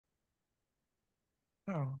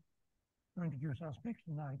So, to introduce our speaker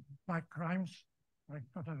tonight, Mike Chrimes. I've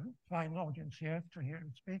got a fine audience here to hear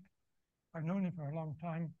him speak. I've known him for a long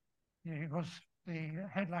time. He was the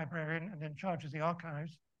head librarian and in charge of the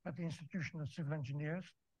archives at the Institution of Civil Engineers.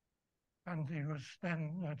 And he was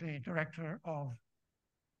then the director of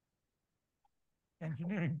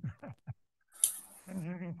engineering,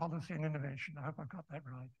 engineering policy and innovation. I hope I got that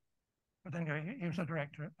right. But anyway, he was a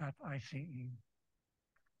director at ICE.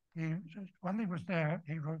 When he was there,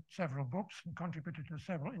 he wrote several books and contributed to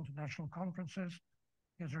several international conferences.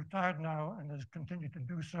 He's retired now and has continued to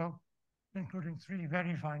do so, including 3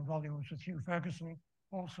 very fine volumes with Hugh Ferguson,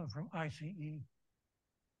 also from ICE.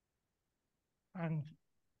 And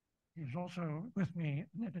he's also, with me,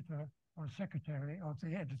 an editor or secretary of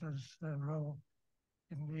the editor's role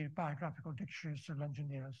in the Biographical Dictionary of Civil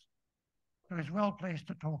Engineers. So he's well placed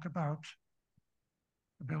to talk about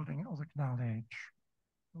the building of the canal age.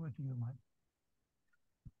 Over to you, Mike.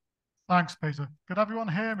 Thanks, Peter. Could everyone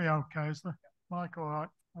hear me okay? Is the mic all right?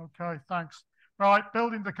 Okay, thanks. Right,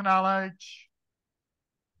 building the canal age.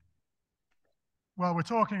 Well, we're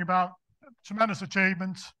talking about tremendous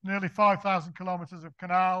achievement, nearly 5,000 kilometres of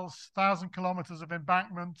canals, 1,000 kilometres of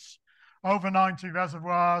embankments, over 90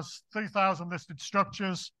 reservoirs, 3,000 listed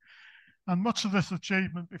structures. And much of this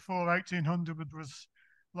achievement before 1800 was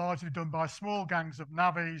largely done by small gangs of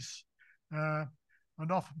navvies,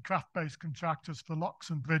 and often craft-based contractors for locks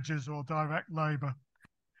and bridges or direct labour.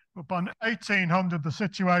 But by 1800, the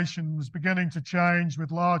situation was beginning to change with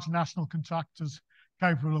large national contractors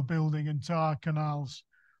capable of building entire canals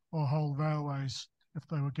or whole railways if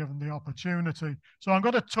they were given the opportunity. So I'm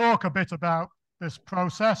going to talk a bit about this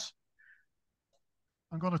process.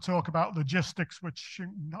 I'm going to talk about logistics, which you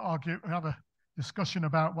can have a discussion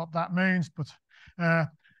about what that means, but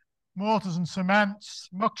mortars and cements,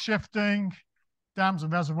 muck shifting, dams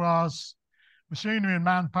and reservoirs, machinery and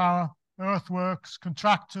manpower, earthworks,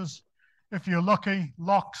 contractors, if you're lucky,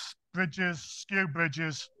 locks, bridges, skew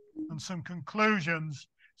bridges, and some conclusions.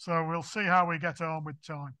 So we'll see how we get on with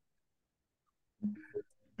time.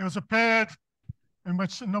 It was a period in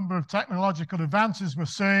which a number of technological advances were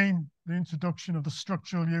seen, the introduction of the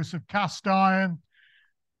structural use of cast iron,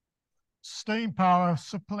 steam power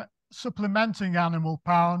supplementing animal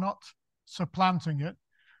power, not supplanting it,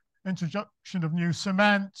 introduction of new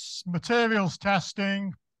cements, materials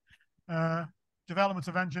testing, development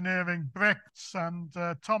of engineering bricks, and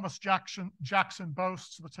Thomas Jackson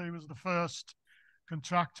boasts that he was the first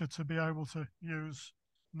contractor to be able to use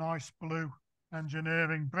nice blue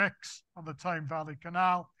engineering bricks on the Thames Valley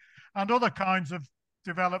Canal, and other kinds of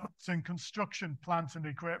developments in construction plant and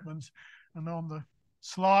equipment. And on the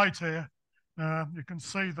slide here, you can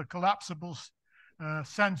see the collapsible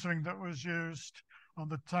centering that was used on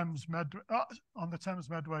the Thames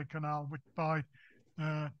Medway Canal by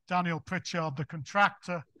Daniel Pritchard, the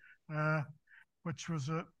contractor, which was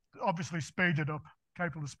obviously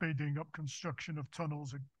capable of speeding up construction of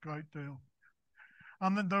tunnels a great deal.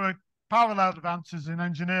 And then there were parallel advances in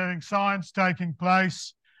engineering science taking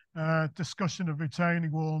place, discussion of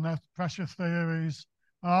retaining wall net pressure theories,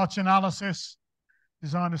 arch analysis,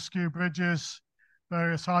 design of skew bridges,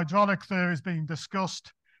 various hydraulic theories being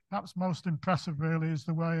discussed. Perhaps most impressive really is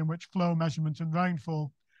the way in which flow measurement and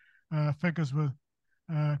rainfall figures were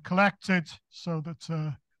collected so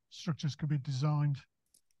that structures could be designed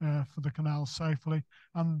for the canal safely.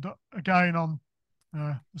 And again on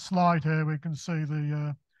the slide here we can see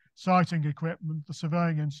the sighting equipment, the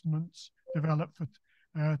surveying instruments developed for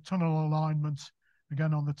tunnel alignment,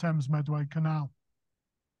 again on the Thames Medway Canal,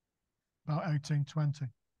 about 1820.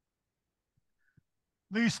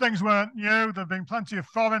 These things weren't new. There have been plenty of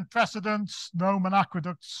foreign precedents, Roman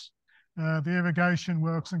aqueducts, the irrigation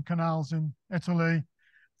works and canals in Italy,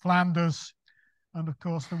 Flanders, and of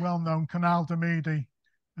course the well-known Canal de Midi.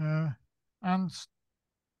 And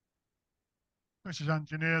British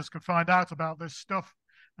engineers could find out about this stuff.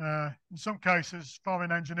 In some cases,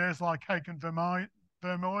 foreign engineers like Haken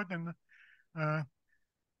Vermooyd in the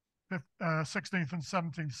 16th and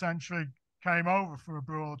 17th century came over from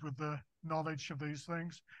abroad with the knowledge of these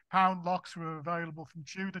things. Pound locks were available from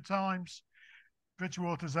Tudor times.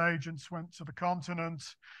 Bridgewater's agents went to the continent.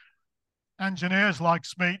 Engineers like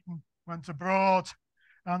Smeaton went abroad.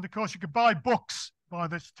 And of course, you could buy books by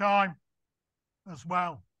this time as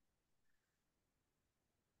well.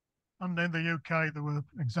 And in the UK, there were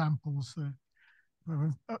examples that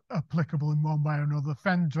were applicable in one way or another.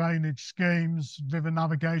 Fen drainage schemes, river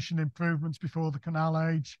navigation improvements before the canal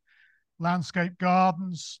age, landscape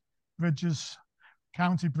gardens, bridges,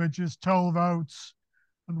 county bridges, toll roads,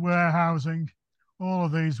 and warehousing. All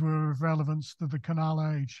of these were of relevance to the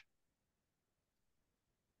canal age.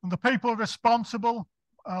 And the people responsible,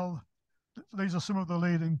 well, these are some of the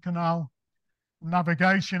leading canal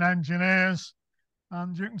navigation engineers.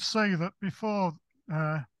 And you can see that before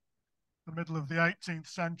the middle of the 18th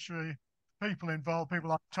century, people involved, people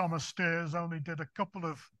like Thomas Steers, only did a couple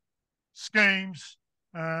of schemes.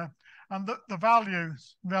 And the value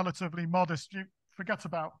is relatively modest. You forget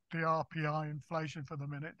about the RPI inflation for the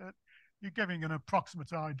minute. You're giving an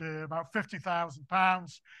approximate idea, about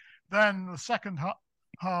 £50,000. Then the second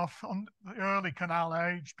half, on the early canal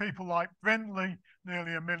age, people like Brindley,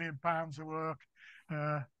 nearly £1 million of work.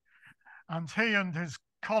 And he and his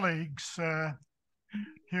colleagues,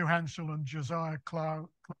 Hugh Henschel and Josiah Clowes,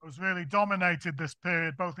 really dominated this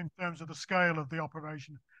period, both in terms of the scale of the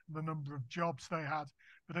operation and the number of jobs they had.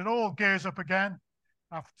 But it all gears up again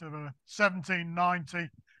after 1790,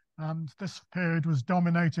 and this period was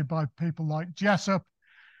dominated by people like Jessup,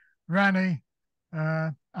 Rennie,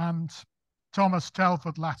 and Thomas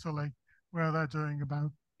Telford latterly, where they're doing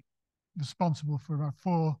about, responsible for about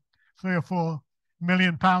 £3 or £4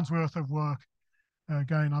 million worth of work.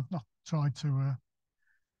 Again, I've not tried to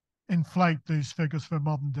inflate these figures for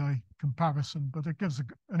modern day comparison, but it gives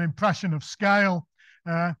an impression of scale.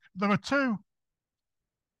 There are two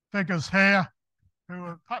figures here who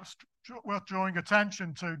are perhaps worth drawing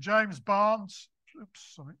attention to. James Barnes,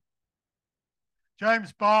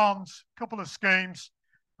 James Barnes, a couple of schemes,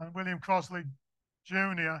 and William Crosley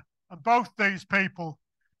Jr. And both these people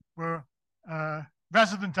were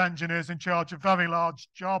resident engineers in charge of very large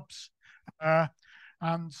jobs.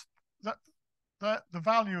 And the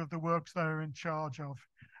value of the works they were in charge of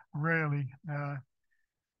really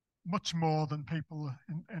much more than people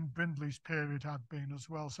in Brindley's period had been as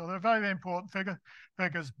well. So they're very important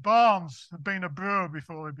figures. Barnes had been a brewer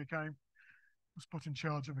before he was put in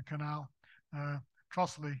charge of a canal.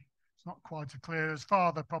 Crossley, it's not quite clear. His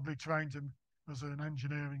father probably trained him as an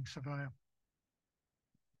engineering surveyor.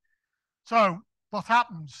 So what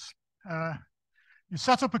happens? You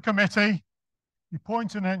set up a committee, you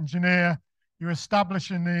appoint an engineer, you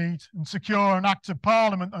establish a need and secure an act of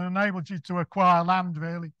parliament that enables you to acquire land,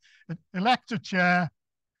 really. Elect a chair,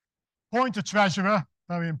 appoint a treasurer,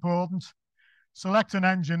 very important, select an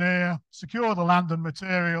engineer, secure the land and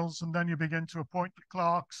materials, and then you begin to appoint the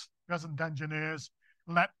clerks, resident engineers,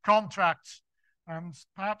 let contracts. And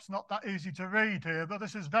perhaps not that easy to read here, but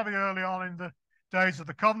this is very early on in the days of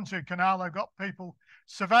the Coventry Canal. They've got people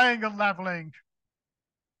surveying and levelling,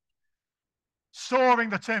 sawing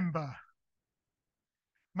the timber,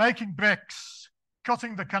 making bricks,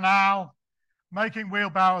 cutting the canal, making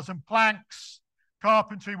wheelbarrows and planks,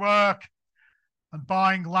 carpentry work, and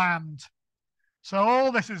buying land. So all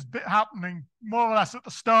this is happening more or less at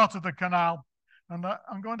the start of the canal. And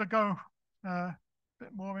I'm going to go a bit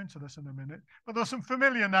more into this in a minute. But there's some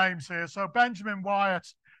familiar names here. So Benjamin Wyatt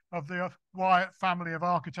of the Wyatt family of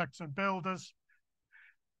architects and builders.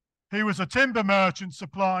 He was a timber merchant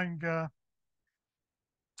supplying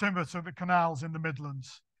timber to the canals in the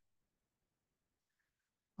Midlands.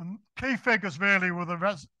 And key figures really were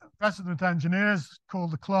the resident engineers, called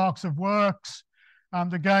the clerks of works.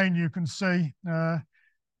 And again, you can see at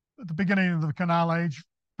the beginning of the canal age,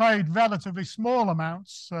 paid relatively small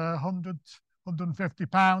amounts, £100,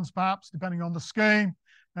 £150 perhaps, depending on the scheme,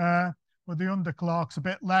 with the underclerks a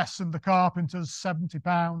bit less, and the carpenters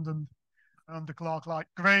 £70, and underclerk like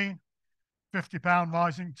Green, £50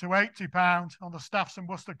 rising to £80 on the Staffs and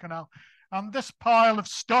Worcester Canal. And this pile of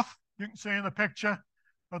stuff you can see in the picture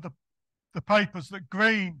are the papers that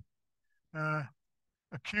Green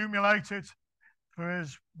accumulated for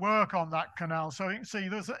his work on that canal. So you can see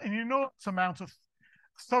there's an enormous amount of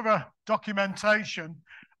thorough documentation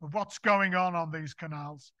of what's going on these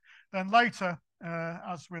canals. Then later,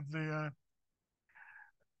 as with the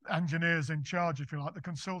engineers in charge, if you like, the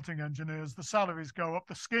consulting engineers, the salaries go up,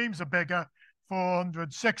 the schemes are bigger, £400,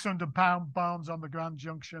 £600 Barnes on the Grand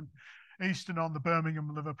Junction, Easton on the Birmingham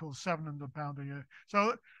and Liverpool, £700 a year.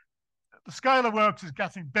 So the scale of works is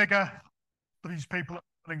getting bigger, these people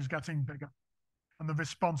are getting bigger, and the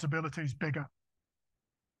responsibility is bigger.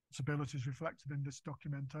 Responsibilities reflected in this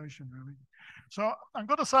documentation, really. So I'm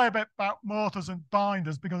going to say a bit about mortars and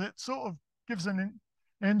binders, because it sort of gives an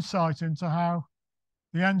insight into how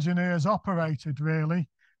the engineers operated, really,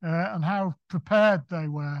 and how prepared they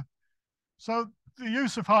were. So the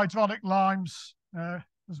use of hydraulic limes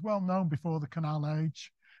was well known before the canal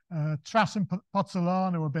age. Trass and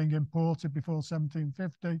Pozzolana were being imported before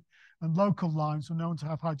 1750, and local limes were known to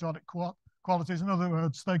have hydraulic qualities. In other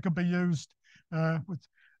words, they could be used with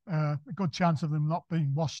a good chance of them not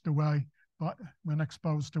being washed away when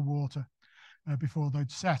exposed to water before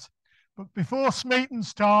they'd set. But before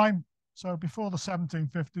Smeaton's time, So before the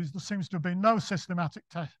 1750s, there seems to have been no systematic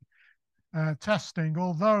testing,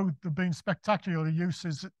 although there have been spectacular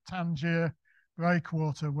uses at Tangier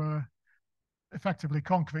breakwater where effectively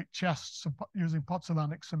concrete chests using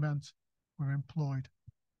pozzolanic cement were employed.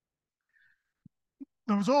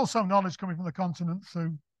 There was also knowledge coming from the continent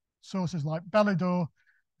through sources like Belidor,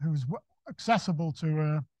 who was accessible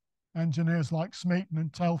to engineers like Smeaton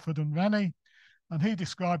and Telford and Rennie, and he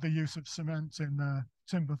described the use of cement in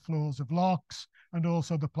timber floors of locks and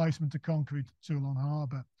also the placement of concrete at Toulon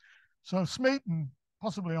Harbour. So Smeaton,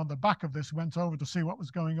 possibly on the back of this, went over to see what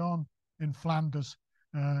was going on in Flanders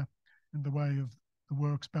in the way of the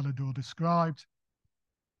works Belidor described.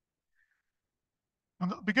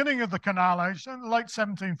 And at the beginning of the canal age, in the late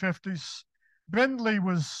 1750s, Brindley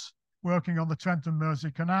was working on the Trent and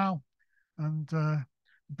Mersey Canal and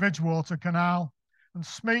Bridgewater Canal, and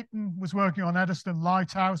Smeaton was working on Eddystone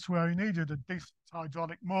Lighthouse, where he needed a decent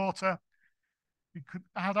hydraulic mortar. He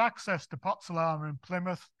had access to Pozzolana in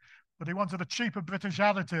Plymouth, but he wanted a cheaper British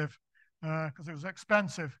additive because it was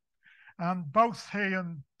expensive. And both he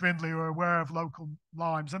and Brindley were aware of local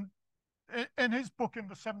limes. And in his book in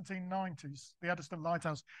the 1790s, The Eddystone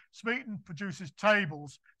Lighthouse, Smeaton produces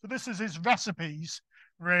tables. So this is his recipes,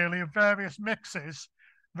 really, of various mixes,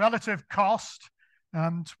 relative cost,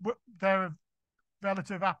 and their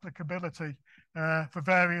relative applicability for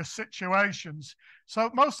various situations.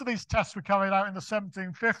 So most of these tests were carried out in the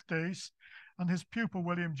 1750s, and his pupil,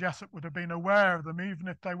 William Jessup, would have been aware of them, even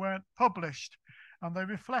if they weren't published. And they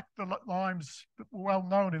reflect the limes that were well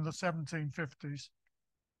known in the 1750s.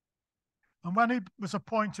 And when he was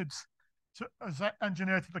appointed as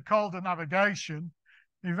engineer to the Calder navigation,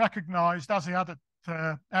 he recognised, as he had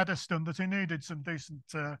at Eddystone, that he needed some decent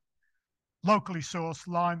locally sourced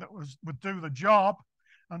lime that would do the job.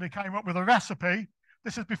 And he came up with a recipe.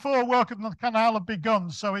 This is before work on the canal had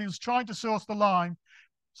begun, so he was trying to source the lime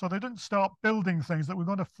so they didn't start building things that were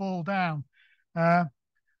going to fall down.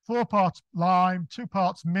 4 parts lime, 2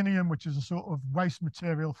 parts minium, which is a sort of waste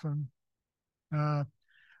material from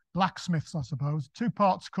blacksmiths, I suppose, 2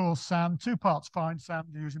 parts coarse sand, 2 parts fine sand,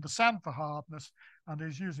 using the sand for hardness, and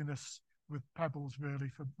he's using this with pebbles really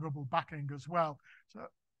for rubble backing as well. So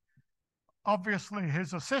obviously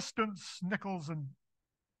his assistants, Nichols and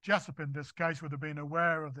Jessup in this case, would have been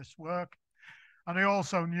aware of this work, and he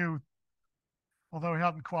also knew, although he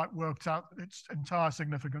hadn't quite worked out its entire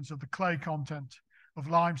significance, of the clay content of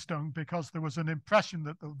limestone, because there was an impression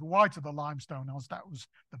that the whiter the limestone was, that was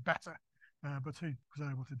the better. But he was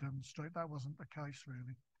able to demonstrate that wasn't the case,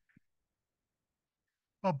 really.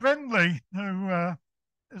 Well, Brindley, who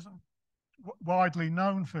isn't widely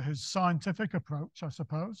known for his scientific approach, I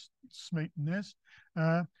suppose, Smeaton is,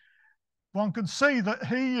 one can see that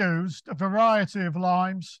he used a variety of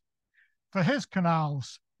limes for his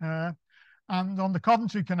canals. And on the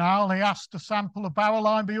Coventry Canal, he asked a sample of barrel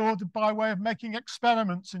lime be ordered by way of making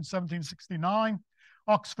experiments in 1769.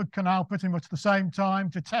 Oxford Canal, pretty much the same time,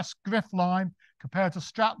 to test Griff lime compared to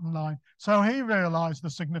Stratton lime. So he realised the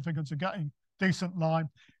significance of getting decent lime.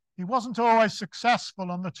 He wasn't always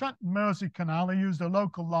successful. On the Trent and Mersey Canal, he used a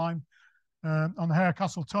local lime on the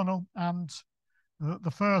Harecastle Tunnel, and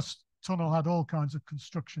the first tunnel had all kinds of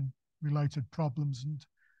construction-related problems and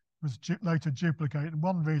was later duplicated. And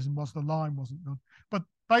one reason was the lime wasn't good. But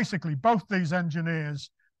basically, both these engineers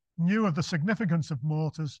knew of the significance of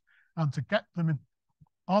mortars and to get them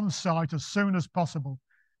on site as soon as possible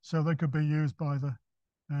so they could be used by the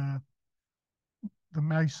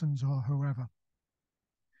masons or whoever.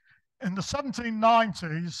 In the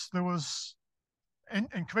 1790s, there was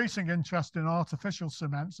increasing interest in artificial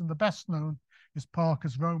cements, and the best known is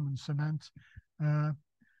Parker's Roman cement.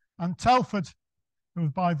 And Telford, who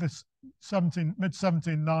by the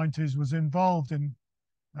mid-1790s was involved in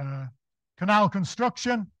canal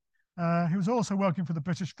construction. He was also working for the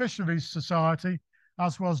British Fisheries Society,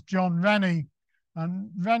 as was John Rennie. And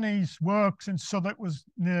Rennie's works in Southwark was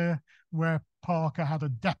near where Parker had a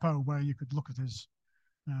depot where you could look at his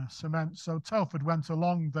cement. So Telford went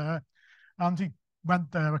along there, and he went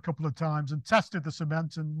there a couple of times and tested the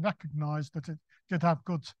cement and recognised that it did have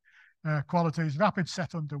good qualities, rapid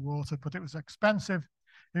set underwater, but it was expensive.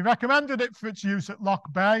 He recommended it for its use at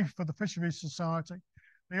Loch Bay for the Fisheries Society.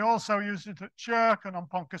 He also used it at Chirk and on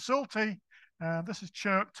Poncasulty. This is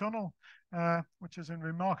Chirk Tunnel, which is in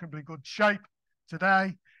remarkably good shape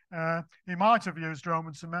today. He might have used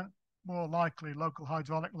Roman cement, more likely local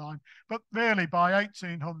hydraulic lime, but really by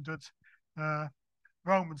 1800,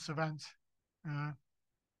 Roman cement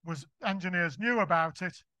engineers knew about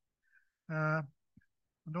it.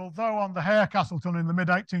 And although on the Harecastle Tunnel in the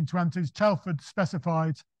mid-1820s, Telford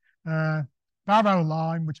specified barrow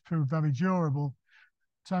line, which proved very durable.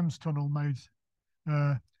 Thames Tunnel made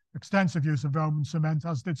extensive use of Roman cement,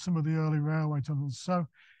 as did some of the early railway tunnels. So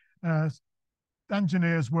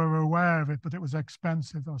engineers were aware of it, but it was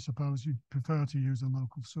expensive. I suppose you'd prefer to use a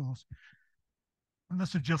local source. And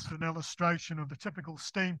this is just an illustration of the typical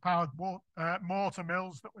steam-powered mortar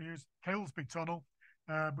mills that were used at Kilsby Tunnel,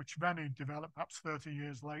 which Rennie developed perhaps 30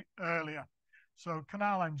 years earlier. So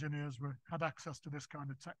canal engineers had access to this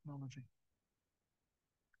kind of technology.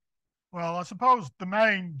 Well, I suppose the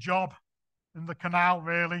main job in the canal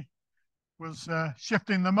really was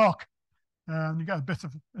shifting the muck. You get a bit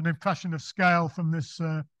of an impression of scale from this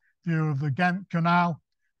view of the Ghent Canal.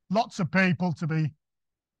 Lots of people to be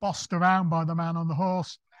bossed around by the man on the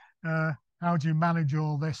horse. How do you manage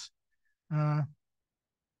all this?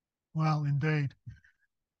 Well, indeed.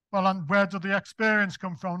 Well, and where did the experience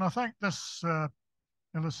come from? And I think this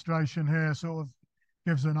illustration here sort of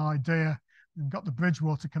gives an idea. You've got the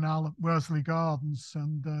Bridgewater Canal at Worsley Gardens,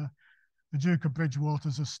 and the Duke of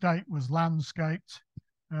Bridgewater's estate was landscaped,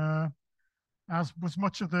 as was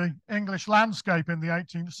much of the English landscape in the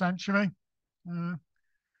 18th century.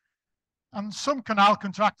 And some canal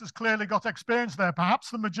contractors clearly got experience there, perhaps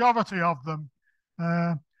the majority of them.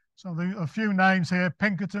 So a few names here: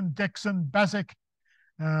 Pinkerton, Dixon, Beswick,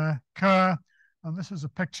 Kerr, and this is a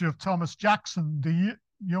picture of Thomas Jackson, the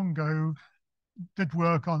younger, who did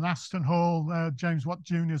work on Aston Hall, James Watt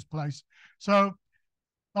Jr.'s place. So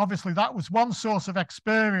obviously that was one source of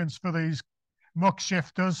experience for these muck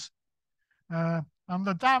shifters. And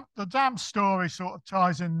the dam story sort of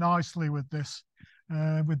ties in nicely with this,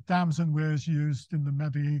 with dams and weirs used in the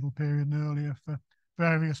medieval period and earlier for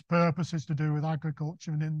various purposes to do with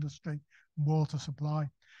agriculture and industry and water supply.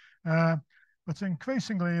 But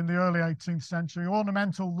increasingly in the early 18th century,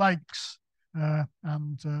 ornamental lakes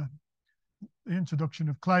and the introduction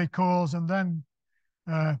of clay cores, and then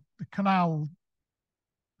the canal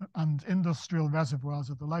and industrial reservoirs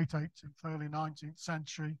of the late 18th, early 19th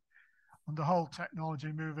century, and the whole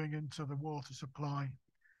technology moving into the water supply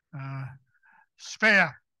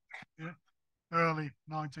sphere, early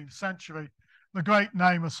 19th century. The great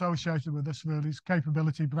name associated with this really is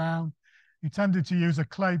Capability Brown. He tended to use a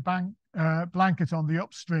clay blanket on the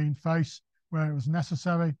upstream face where it was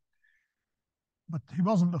necessary. But he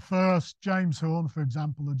wasn't the first. James Horne, for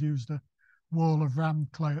example, had used a wall of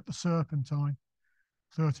rammed clay at the Serpentine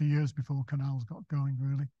 30 years before canals got going,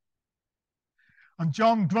 really. And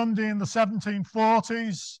John Grundy in the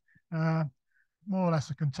 1740s, more or less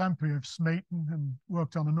a contemporary of Smeaton, and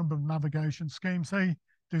worked on a number of navigation schemes. He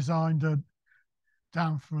designed a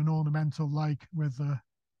dam for an ornamental lake with a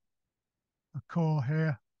core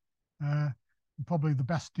here, probably the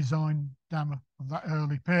best designed dam of that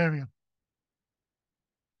early period.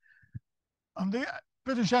 And the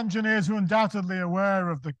British engineers were undoubtedly aware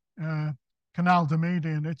of the Canal du Midi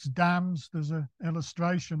and its dams. There's an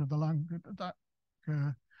illustration of that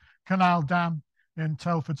canal dam in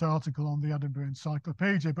Telford's article on the Edinburgh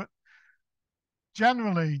Encyclopedia, but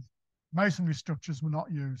generally masonry structures were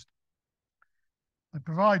not used. They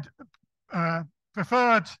provide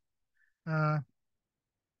preferred earth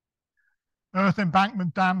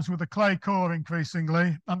embankment dams with a clay core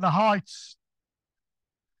increasingly, and the heights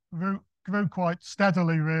grew quite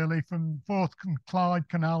steadily, really, from Forth and Clyde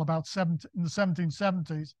Canal in the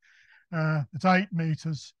 1770s at 8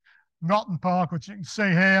 metres. Rotten Park, which you can see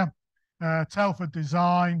here, Telford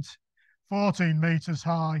designed 14 metres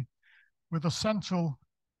high with a central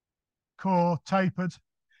core tapered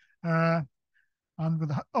and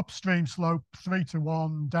with an upstream slope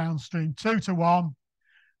 3:1, downstream 2:1.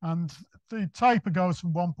 And the taper goes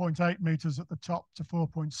from 1.8 metres at the top to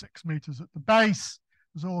 4.6 metres at the base.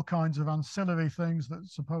 There's all kinds of ancillary things that are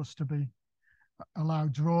supposed to be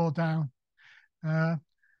allowed drawdown.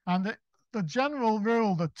 And the general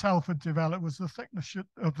rule that Telford developed was the thickness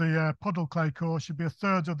of the puddle clay core should be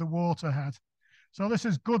 1/3 of the waterhead. So this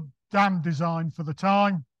is good dam design for the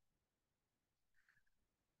time.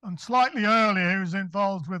 And slightly earlier, he was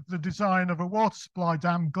involved with the design of a water supply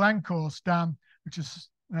dam, Glencorse Dam, which is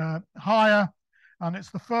higher, and it's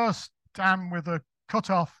the first dam with a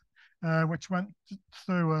cut-off which went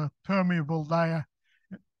through a permeable layer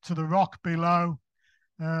to the rock below.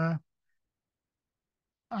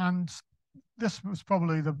 And this was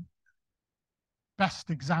probably the best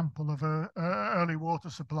example of an early water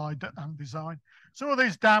supply and design. Some of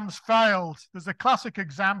these dams failed. There's a classic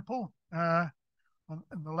example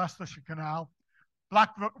in the Leicestershire Canal,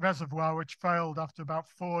 Blackbrook Reservoir, which failed after about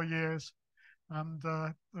 4 years. And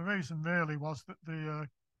the reason really was that the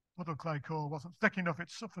puddle clay core wasn't thick enough. It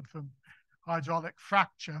suffered from hydraulic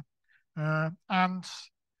fracture. And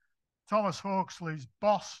Thomas Hawkesley's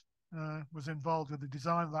boss was involved with the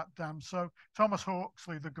design of that dam. So Thomas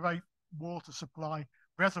Hawkesley, the great water supply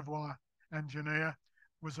reservoir engineer,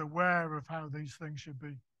 was aware of how these things should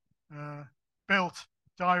be built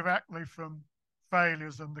directly from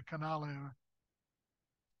failures in the canal era.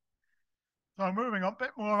 So moving on a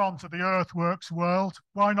bit more onto the earthworks world,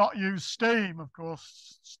 why not use steam? Of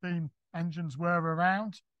course, steam engines were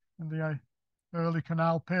around in the early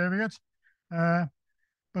canal period,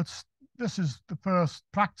 but this is the first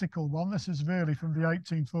practical one. This is really from the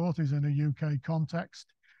 1840s in a UK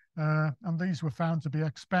context, and these were found to be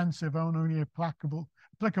expensive, only applicable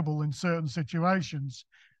in certain situations.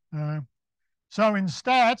 So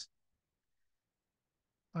instead,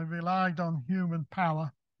 they relied on human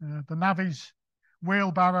power. The navvies,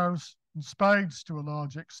 wheelbarrows and spades to a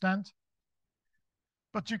large extent.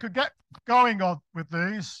 But you could get going on with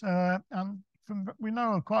these, and we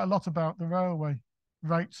know quite a lot about the railway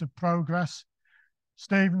rates of progress.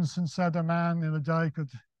 Stevenson said a man in a day could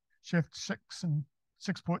shift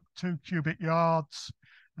 6.2 cubic yards,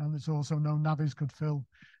 and it's also known navvies could fill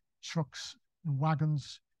trucks and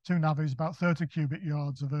wagons, 2 navvies, about 30 cubic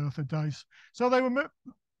yards of earth a day. So they were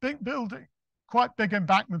building quite big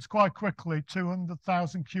embankments quite quickly,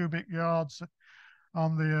 200,000 cubic yards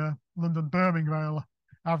on the London Birmingham rail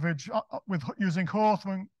average, with using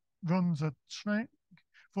Hawthorne runs at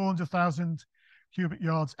 400,000 cubic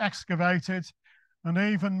yards excavated, and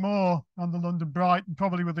even more on the London Brighton,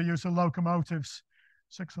 probably with the use of locomotives,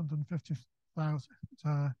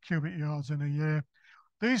 650,000 cubic yards in a year.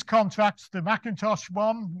 These contracts, the Macintosh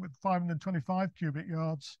one with 525 cubic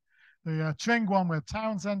yards, the Tring one where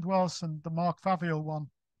Townsend was, and the Mark Faviel one,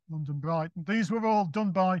 London Brighton. These were all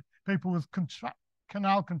done by people with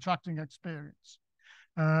canal contracting experience.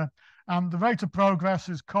 And the rate of progress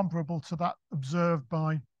is comparable to that observed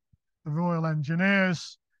by the Royal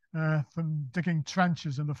Engineers from digging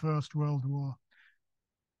trenches in the First World War.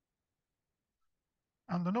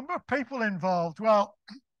 And the number of people involved, well,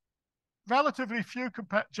 relatively few,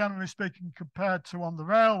 generally speaking, compared to on the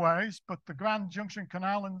railways, but the Grand Junction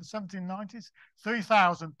Canal in the 1790s,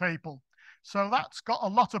 3,000 people. So that's got a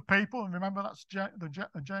lot of people, and remember that's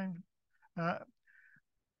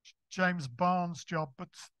James Barnes' job, but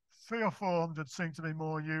 300 or 400 seem to be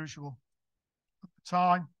more usual at the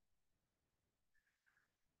time.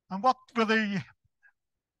 And what did the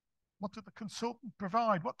consultant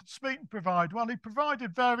provide? What did Smeaton provide? Well, he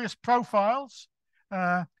provided various profiles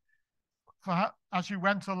for, as you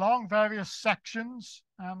went along, various sections,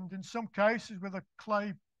 and in some cases with a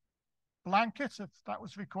clay blanket if that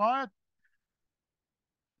was required.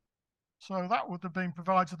 So that would have been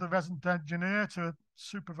provided to the resident engineer to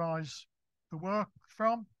supervise the work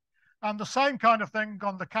from. And the same kind of thing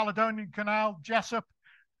on the Caledonian Canal, Jessup,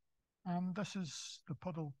 and this is the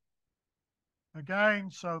puddle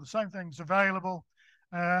again. So the same thing's available.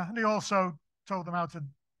 And he also told them how to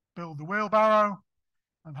build the wheelbarrow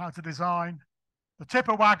and how to design the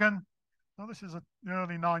tipper wagon. So this is the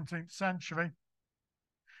early 19th century.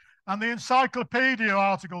 And the encyclopedia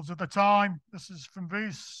articles at the time, this is from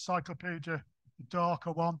V's encyclopedia, the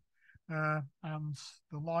darker one, and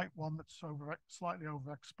the light one that's slightly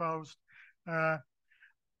overexposed.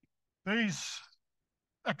 These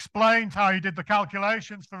explained how he did the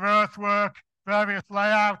calculations for earthwork, various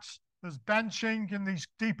layouts. There's benching in these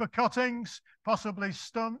deeper cuttings, possibly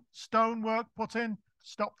stonework put in to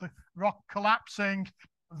stop the rock collapsing,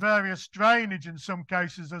 various drainage in some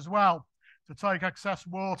cases as well, to take excess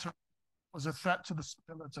water was a threat to the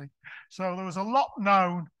stability. So there was a lot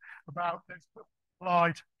known about this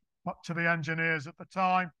applied to the engineers at the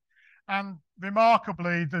time. And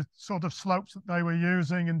remarkably, the sort of slopes that they were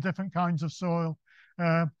using in different kinds of soil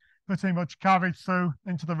pretty much carried through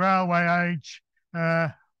into the railway age,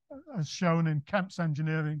 as shown in Kemp's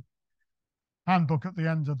engineering handbook at the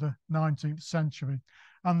end of the 19th century.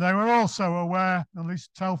 And they were also aware, at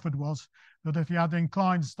least Telford was, that if you had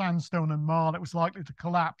inclined sandstone and marl, it was likely to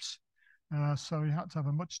collapse. So you had to have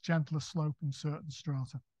a much gentler slope in certain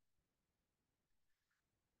strata.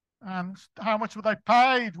 And how much were they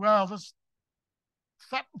paid? Well, there's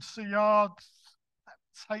threepence a yard,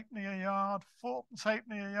 halfpenny a yard, fourpence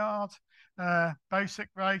halfpenny a yard, basic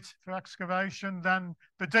rate for excavation. Then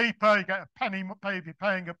the deeper, you get a penny, maybe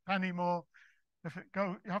paying a penny more. If it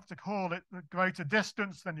you have to haul it a greater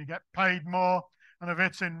distance, then you get paid more. And if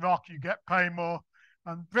it's in rock, you get paid more.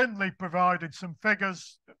 And Brindley provided some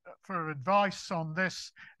figures for advice on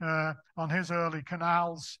this, on his early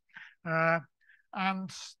canals.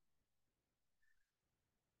 And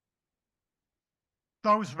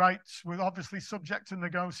those rates were obviously subject to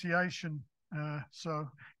negotiation So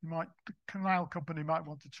the canal company might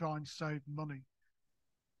want to try and save money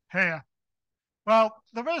here. Well,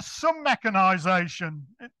 there is some mechanisation.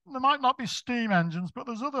 There might not be steam engines, but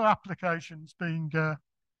there's other applications being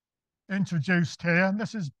introduced here. And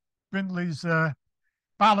this is Brindley's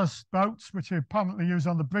ballast boats, which are apparently used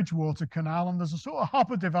on the Bridgewater Canal. And there's a sort of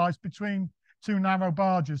hopper device between two narrow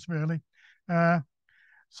barges, really.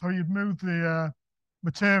 So you'd move the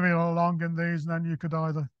material along in these, and then you could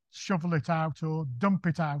either shovel it out or dump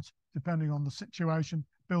it out, depending on the situation,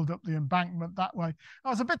 build up the embankment that way. I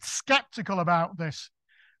was a bit skeptical about this,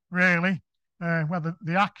 really, whether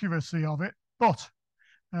the accuracy of it, but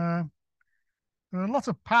there are a lot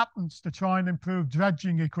of patents to try and improve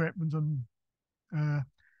dredging equipment and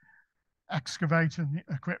excavating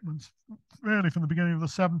equipment, really from the beginning of the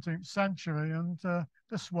 17th century. And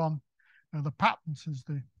this one, the patent is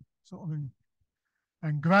the sort of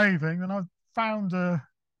engraving, and I've found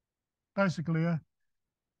basically a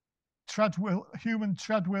human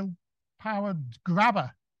treadwheel powered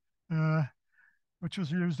grabber, which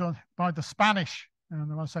was used by the Spanish. And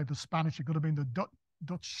when I say the Spanish, it could have been the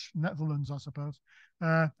Dutch Netherlands, I suppose.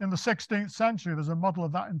 In the 16th century, there's a model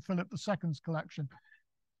of that in Philip II's collection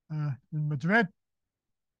in Madrid.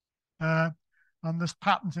 And this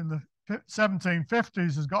patent in the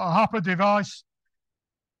 1750s has got a hopper device.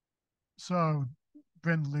 So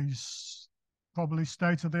Brindley's probably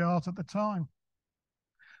state of the art at the time.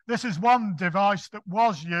 This is one device that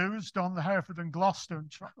was used on the Hereford and Gloucester,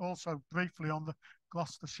 and also briefly on the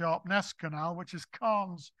Gloucester Sharpness Canal, which is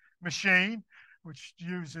Cahn's machine, which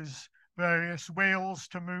uses various wheels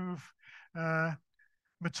to move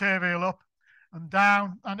material up and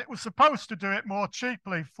down. And it was supposed to do it more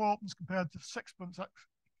cheaply, 4pence compared to 6pence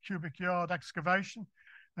cubic yard excavation.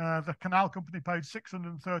 The canal company paid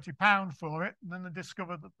 £630 for it, and then they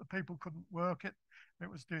discovered that the people couldn't work it. It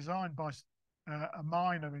was designed by a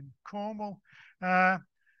miner in Cornwall.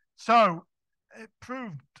 So it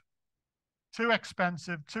proved too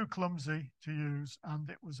expensive, too clumsy to use, and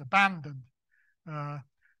it was abandoned.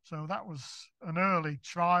 So that was an early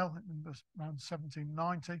trial in around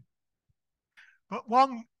 1790. But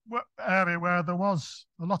one area where there was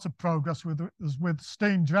a lot of progress was with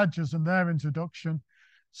steam dredgers and their introduction.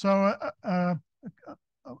 So a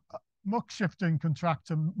muck shifting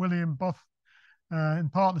contractor, William Buff, in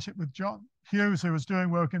partnership with John Hughes, who was doing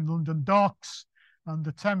work in London docks, and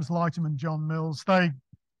the Thames Lighterman John Mills, they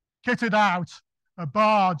kitted out a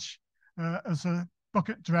barge as a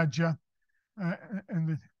bucket dredger in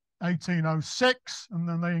the 1806, and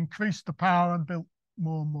then they increased the power and built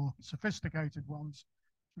more and more sophisticated ones.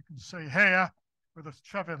 You can see here with a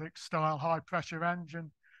Trevilik style high pressure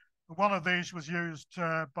engine. One of these was used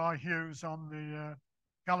by Hughes on the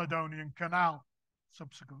Caledonian Canal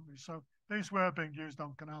subsequently. So these were being used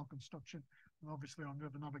on canal construction and obviously on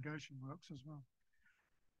river navigation works as well.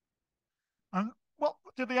 And what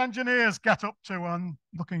did the engineers get up to on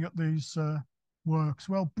looking at these works?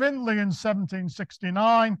 Well, Brindley in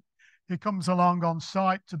 1769, he comes along on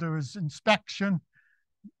site to do his inspection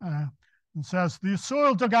and says the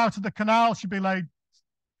soil dug out of the canal should be laid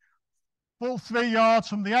full 3 yards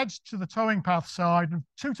from the edge to the towing path side and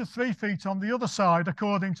 2 to 3 feet on the other side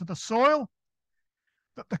according to the soil,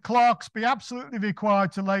 that the clerks be absolutely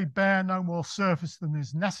required to lay bare no more surface than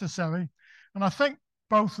is necessary. And I think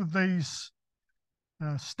both of these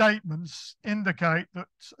statements indicate that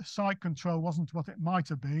site control wasn't what it might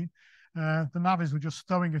have been. The navvies were just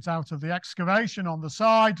throwing it out of the excavation on the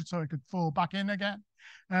side so it could fall back in again.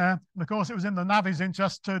 And of course, it was in the navvies'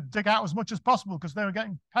 interest to dig out as much as possible because they were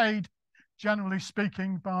getting paid, generally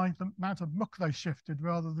speaking, by the amount of muck they shifted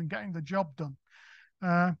rather than getting the job done.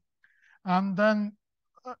 And then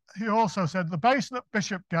he also said the basin at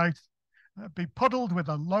Bishopgate be puddled with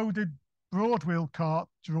a loaded broad wheel cart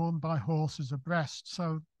drawn by horses abreast.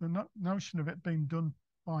 So the notion of it being done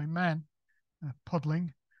by men,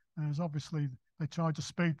 puddling, is obviously they tried to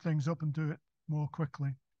speed things up and do it more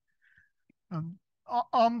quickly. And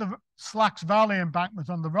on the Slacks Valley embankment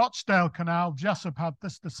on the Rochdale Canal, Jessup had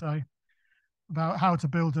this to say about how to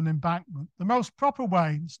build an embankment. The most proper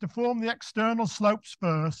way is to form the external slopes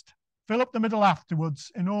first, fill up the middle afterwards,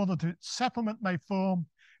 in order that its settlement may form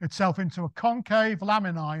itself into a concave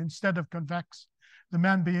laminae instead of convex. The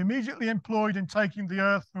men be immediately employed in taking the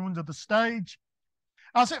earth from under the stage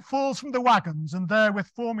as it falls from the wagons, and therewith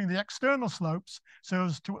forming the external slopes so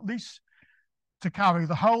as to at least to carry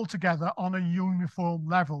the whole together on a uniform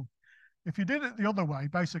level. If you did it the other way,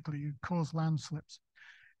 basically you'd cause landslips.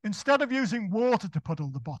 Instead of using water to puddle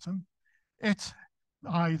the bottom,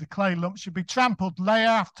 i.e. the clay lumps, should be trampled layer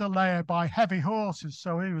after layer by heavy horses.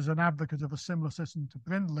 So he was an advocate of a similar system to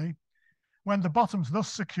Brindley. When the bottom's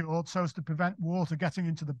thus secured so as to prevent water getting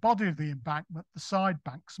into the body of the embankment, the side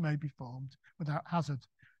banks may be formed without hazard.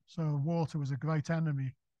 So water was a great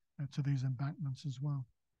enemy to these embankments as well.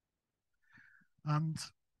 And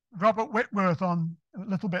Robert Whitworth on a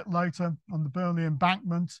little bit later on the Burnley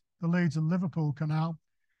embankment, the Leeds and Liverpool canal.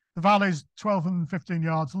 The valley is 1,215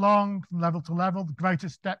 yards long from level to level. The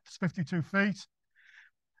greatest depth is 52 feet.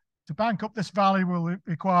 To bank up this valley will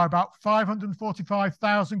require about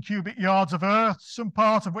 545,000 cubic yards of earth, some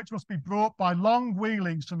part of which must be brought by long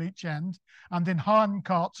wheelings from each end and in hand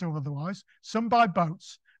carts or otherwise, some by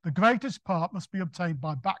boats. The greatest part must be obtained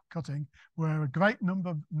by back cutting, where a great number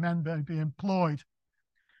of men may be employed.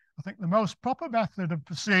 I think the most proper method of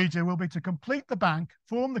procedure will be to complete the bank,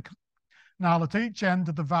 form the canal at each end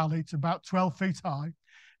of the valley to about 12 feet high.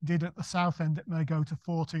 Indeed, at the south end, it may go to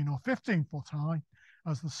 14 or 15 foot high,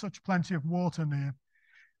 as there's such plenty of water near.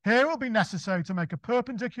 Here it will be necessary to make a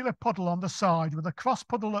perpendicular puddle on the side with a cross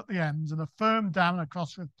puddle at the ends and a firm dam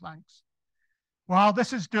across with planks. While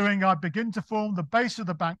this is doing, I begin to form the base of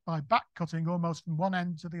the bank by back cutting almost from one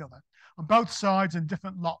end to the other, on both sides in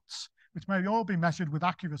different lots, which may all be measured with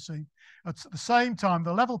accuracy. At the same time,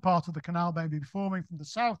 the level part of the canal may be forming from the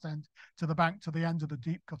south end to the bank to the end of the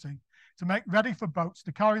deep cutting, to make ready for boats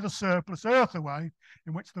to carry the surplus earth away,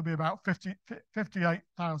 in which there'll be about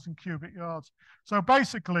 58,000 cubic yards. So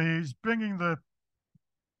basically, he's bringing the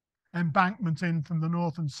embankment in from the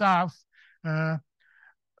north and south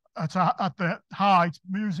at the height,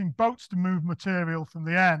 using boats to move material from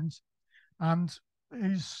the end. And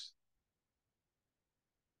he's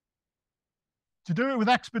to do it with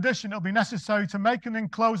expedition, it'll be necessary to make and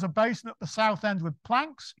enclose a basin at the south end with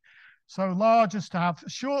planks, so large as to have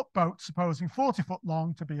short boats, supposing 40 foot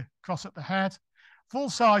long, to be across at the head,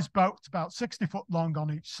 full-size boats about 60 foot long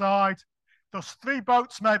on each side. Thus, 3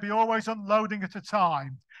 boats may be always unloading at a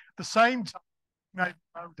time. At the same time, may be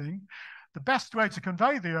loading. The best way to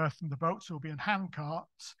convey the earth from the boats will be in hand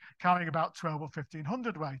carts, carrying about 12 or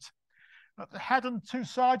 1,500 weight. At the head and 2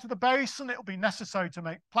 sides of the basin, it will be necessary to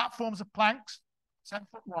make platforms of planks, 10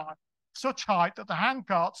 foot wide, such height that the hand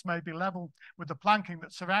carts may be level with the planking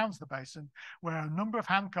that surrounds the basin, where a number of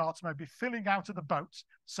hand carts may be filling out of the boats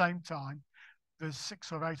at the same time. There's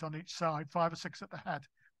 6 or 8 on each side, 5 or 6 at the head.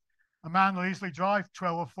 A man will easily drive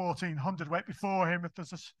 12 or 1,400 weight before him if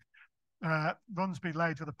there's runs be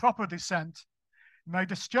laid with a proper descent. He may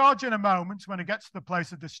discharge in a moment when he gets to the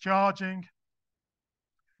place of discharging.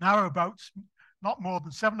 Narrow boats, not more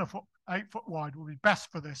than 7 or 8 foot wide, will be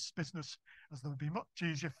best for this business, as they'll be much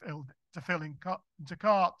easier to fill into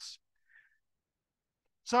carts.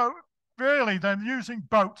 So really, then using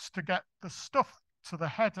boats to get the stuff to the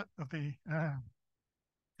head of the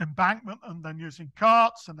embankment, and then using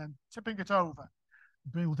carts and then tipping it over,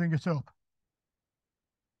 building it up.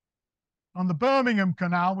 On the Birmingham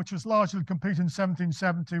Canal, which was largely completed in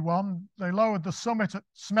 1771, they lowered the summit at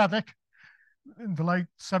Smethwick in the late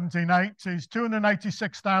 1780s,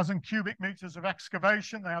 286,000 cubic meters of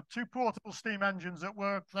excavation. They had 2 portable steam engines at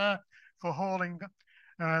work there for hauling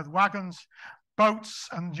the wagons, boats,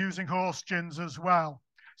 and using horse gins as well.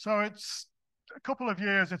 So it's a couple of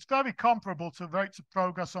years. It's very comparable to rates of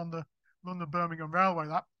progress on the London-Birmingham Railway.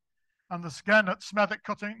 That, and this again at Smethwick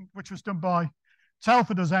cutting, which was done by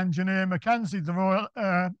Telford as engineer, Mackenzie,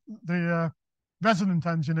 the resident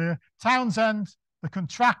engineer, Townsend, the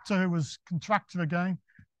contractor, who was contractor again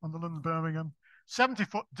on the London-Birmingham, 70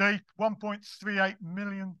 foot deep, 1.38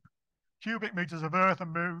 million cubic meters of earth are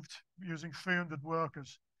moved using 300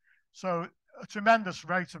 workers. So a tremendous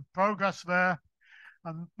rate of progress there,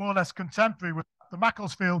 and more or less contemporary with the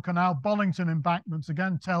Macclesfield Canal, Bollington embankments,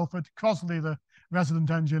 again Telford, Crosley, the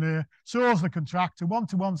resident engineer, Sawes, the contractor,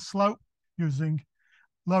 1-to-1 slope using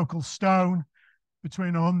local stone,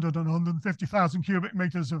 between 100 and 150,000 cubic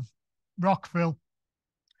meters of rock fill.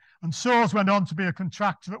 And Sawes went on to be a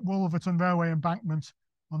contractor at Wolverton Railway Embankment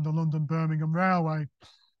on the London-Birmingham Railway.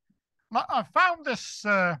 I found this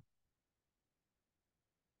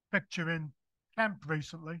picture in Kemp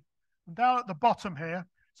recently, and down at the bottom here.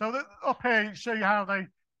 So up here, you see how they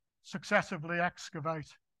successively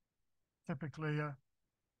excavate, typically a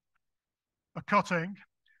cutting.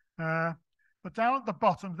 But down at the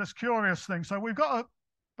bottom, this curious thing. So we've got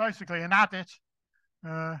basically an adit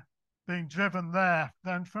being driven there.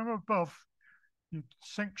 Then from above, you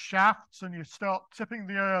sink shafts and you start tipping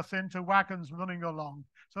the earth into wagons running along.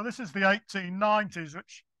 So this is the 1890s,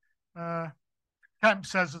 which Kemp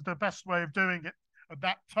says is the best way of doing it at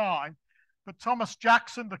that time. But Thomas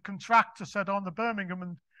Jackson, the contractor, said on the Birmingham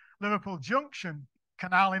and Liverpool Junction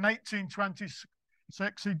Canal in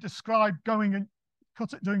 1826, he described doing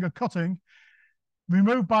a cutting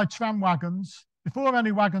removed by tram wagons. Before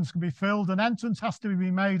any wagons can be filled, an entrance has to be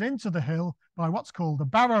made into the hill by what's called a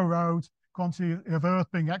barrow road, quantity of earth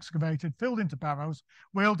being excavated, filled into barrows,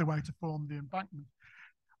 wheeled away to form the embankment.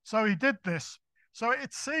 So he did this. So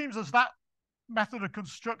it seems as that method of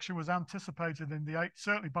construction was anticipated in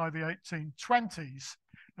certainly by the 1820s.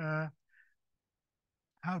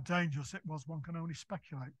 How dangerous it was, one can only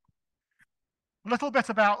speculate. A little bit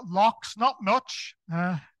about locks, not much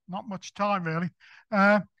time really.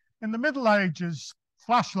 In the Middle Ages,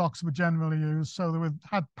 flash locks were generally used, so they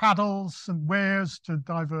had paddles and weirs to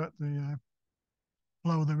divert the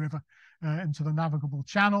flow of the river into the navigable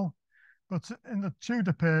channel. But in the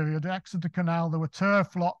Tudor period, the Exeter Canal, there were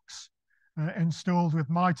turf locks installed with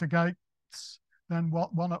mitre gates, then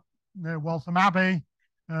one up near Waltham Abbey,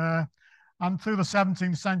 and through the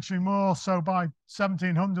 17th century more. So by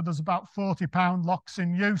 1700, there's about 40-pound locks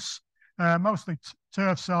in use, mostly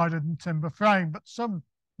turf-sided and timber frame, but some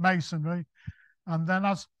masonry. And then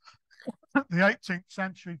as the 18th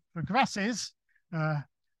century progresses,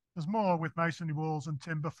 there's more with masonry walls and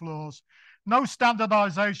timber floors. No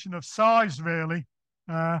standardization of size, really,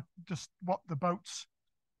 just what the boats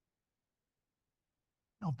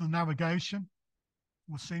of the navigation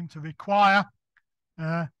will seem to require.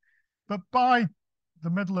 But by the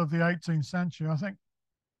middle of the 18th century, I think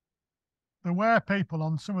there were people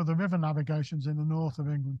on some of the river navigations in the north of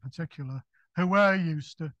England in particular who were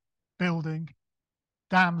used to building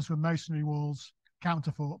dams with masonry walls,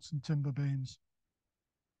 counterforts and timber beams.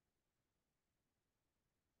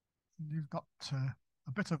 You've got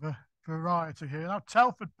a bit of a variety here. Now,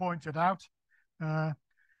 Telford pointed out that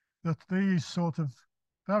these sort of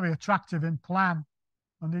very attractive in plan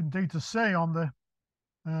and indeed to see on the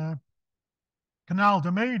Canal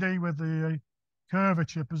de Midi with the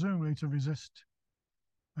curvature, presumably to resist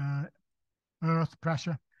earth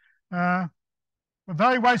pressure, were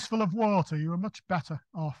very wasteful of water. You were much better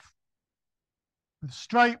off with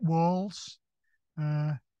straight walls,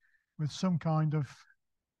 with some kind of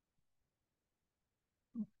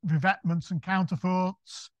revetments and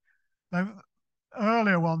counterforts. The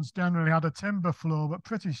earlier ones generally had a timber floor, but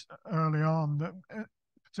pretty early on,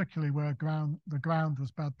 particularly where the ground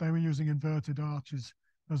was bad, they were using inverted arches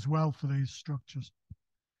as well for these structures.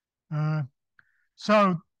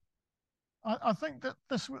 So I think that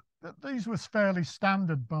these were fairly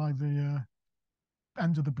standard by the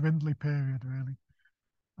end of the Brindley period, really.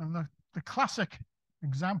 And the classic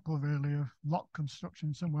example, really, of lock construction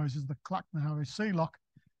in some ways is the Clacton Sea Lock,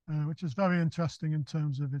 which is very interesting in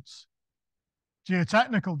terms of its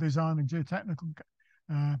geotechnical design and geotechnical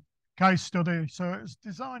case study. So it was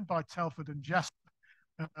designed by Telford and Jessup.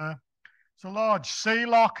 It's a large sea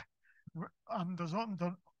lock, and there's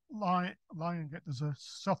underlying it, there's a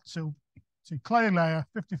soft silt clay layer,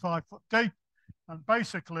 55 foot deep. And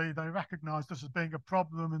basically, they recognized this as being a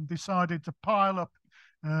problem and decided to pile up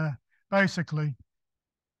basically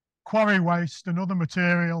quarry waste and other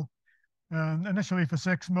material, initially for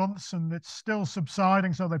 6 months, and it's still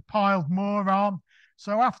subsiding, so they piled more on.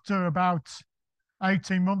 So after about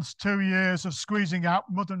 18 months, 2 years of squeezing out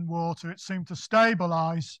mud and water, it seemed to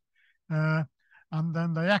stabilize. And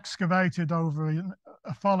then they excavated over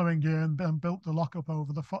a following year and then built the lock up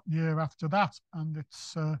over the year after that. And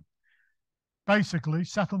it's basically,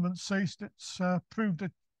 settlement ceased. It's proved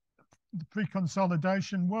that the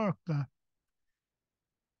pre-consolidation worked there.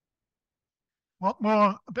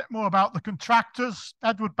 A bit more about the contractors.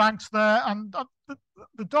 Edward Banks there, and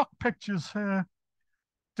the dock pictures here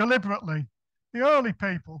deliberately. The early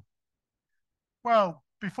people, well,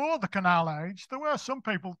 before the canal age, there were some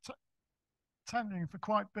people tending for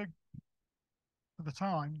quite big, at the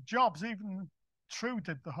time, jobs. Even True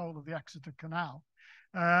did the whole of the Exeter Canal.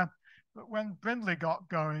 But when Brindley got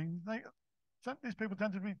going, these people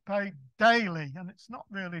tended to be paid daily, and it's not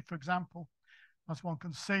really, for example, as one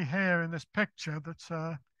can see here in this picture,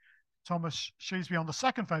 that Thomas Sheasby on the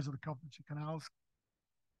second phase of the Coventry Canal is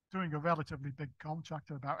doing a relatively big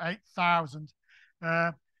contract, about 8,000.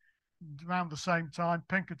 Around the same time,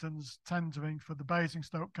 Pinkerton's tendering for the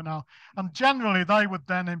Basingstoke Canal. And generally, they would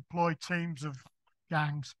then employ teams of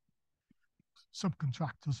gangs,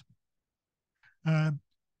 subcontractors.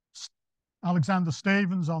 Alexander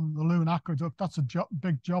Stevens on the Loon Aqueduct, that's a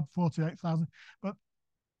big job, 48,000. But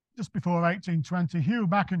just before 1820, Hugh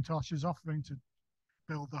Mackintosh is offering to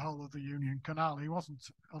build the whole of the Union Canal. He wasn't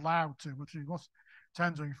allowed to, but he was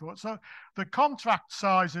tendering for it. So the contract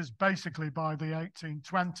sizes basically by the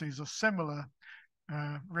 1820s are similar,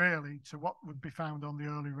 really, to what would be found on the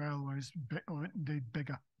early railways, or indeed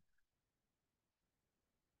bigger.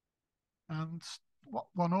 And what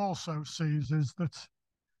one also sees is that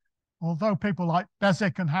although people like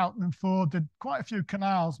Beswick and Houghton and Ford did quite a few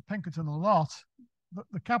canals, Pinkerton a lot,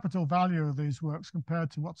 the capital value of these works compared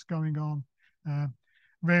to what's going on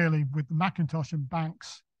really with the Mackintosh and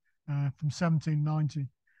Banks from 1790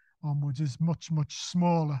 onwards is much, much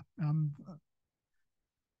smaller. And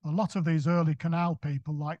a lot of these early canal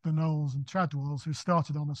people, like the Knowles and Treadwells, who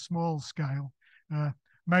started on a small scale,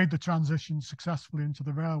 made the transition successfully into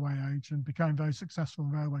the railway age and became very successful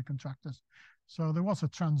railway contractors. So there was a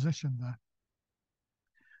transition there.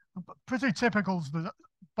 But pretty typical is the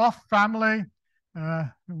Buff family,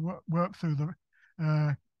 who worked through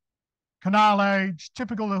the canal age,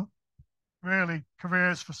 typical really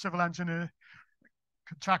careers for civil engineer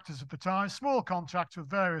contractors at the time, small contracts with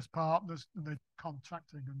various partners, and the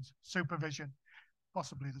contracting and supervision.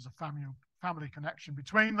 Possibly there's a family connection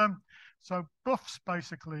between them. So Buff's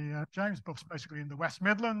basically, James Buff's basically in the West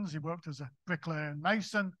Midlands. He worked as a bricklayer and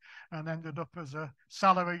mason and ended up as a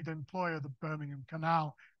salaried employee of the Birmingham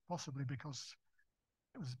Canal, possibly because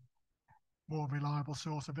it was a more reliable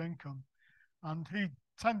source of income. And he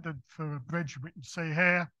tended for a bridge we can see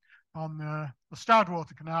here on the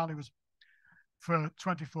Stroudwater Canal. He was for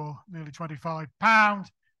nearly £25.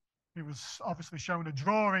 He was obviously shown a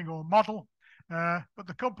drawing or model, but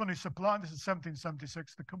the company supplied, this is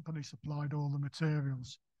 1776, the company supplied all the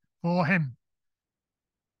materials for him.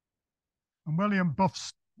 And William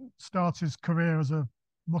Buff starts his career as a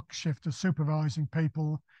muck shifter, supervising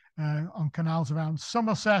people on canals around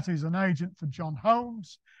Somerset. He's an agent for John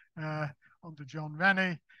Holmes under John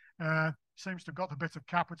Rennie. Seems to have got a bit of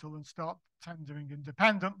capital and start tendering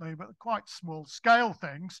independently, but quite small scale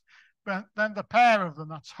things. But then the pair of them,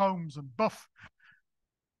 that's Holmes and Buff,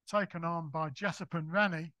 taken on by Jessup and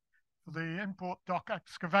Rennie for the import dock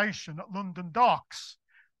excavation at London Docks,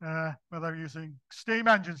 where they're using steam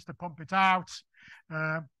engines to pump it out,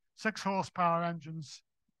 6 horsepower engines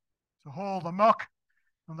to haul the muck,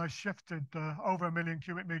 and they shifted over 1 million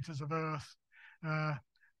cubic meters of earth.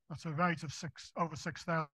 That's a rate of over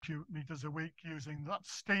 6,000 cubic meters a week using that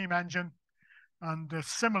steam engine, and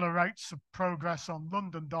similar rates of progress on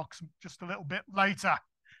London docks just a little bit later.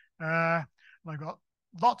 They've got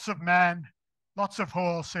lots of men, lots of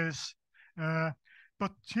horses,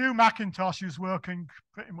 but Hugh Mackintosh, who's working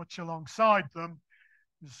pretty much alongside them,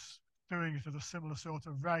 is doing it at a similar sort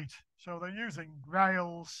of rate. So they're using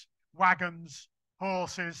rails, wagons,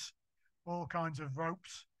 horses, all kinds of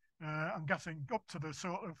ropes, and getting up to the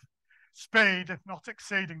sort of speed, if not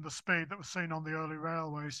exceeding the speed that was seen on the early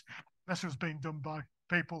railways. This was being done by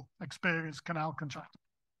people, experienced canal contractors.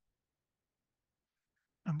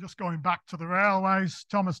 And just going back to the railways,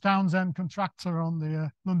 Thomas Townsend, contractor on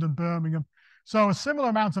the London-Birmingham. So a similar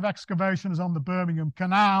amount of excavation as on the Birmingham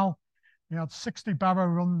Canal. He had 60 barrow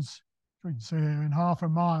runs, we can see here, in half a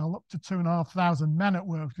mile, up to 2,500 men at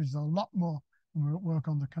work, which is a lot more than were at work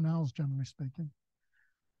on the canals, generally speaking.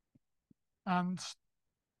 And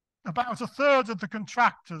about a third of the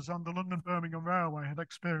contractors on the London-Birmingham Railway had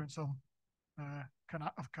experience of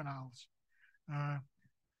canals.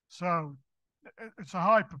 So it's a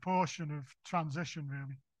high proportion of transition,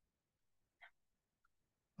 really.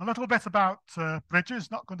 A little bit about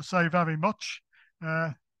bridges, not going to say very much.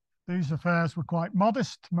 These affairs were quite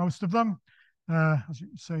modest, most of them, as you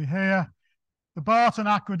can see here. The Barton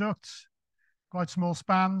Aqueduct, quite small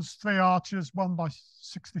spans, 3 arches, 1 by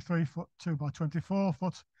 63 foot, 2 by 24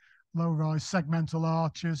 foot, low-rise segmental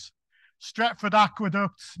arches. Stretford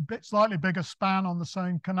Aqueduct, slightly bigger span on the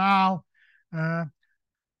same canal.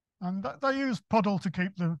 And they use puddle to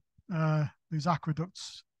keep these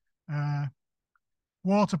aqueducts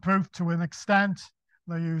waterproof to an extent.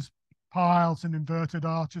 They use piles and inverted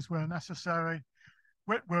arches where necessary.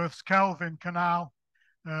 Whitworth's Kelvin Canal,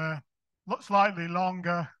 slightly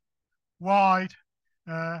longer, wide,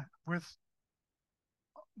 with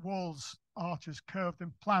walls, arches curved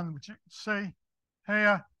in plan, which you can see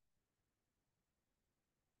here.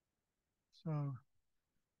 So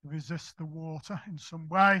resist the water in some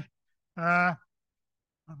way. And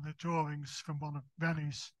the drawings from one of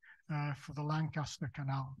Rennie's for the Lancaster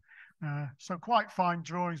Canal. So quite fine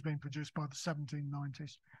drawings being produced by the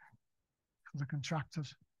 1790s for the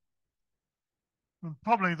contractors. And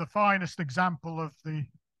probably the finest example of the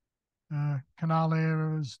canal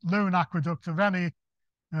era is Lune Aqueduct of Rennie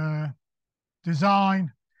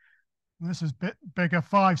design. And this is a bit bigger,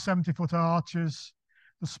 5 70-foot arches.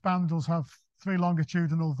 The spandrels have 3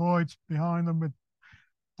 longitudinal voids behind them with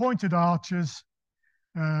pointed arches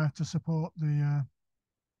to support the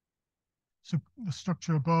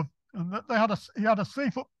structure above. And he had a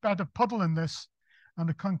 3-foot bed of puddle in this and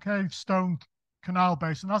a concave stone canal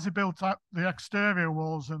base. And as he built out the exterior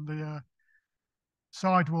walls and the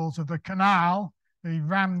sidewalls of the canal. He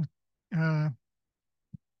ran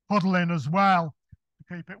puddle in as well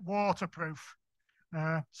to keep it waterproof.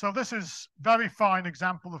 So this is very fine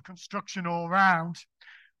example of construction all round.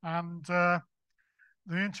 And the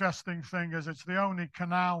interesting thing is it's the only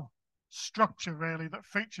canal structure really that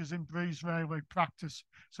features in Breeze railway practice.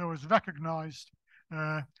 So it's recognised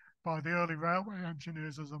by the early railway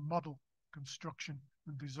engineers as a model construction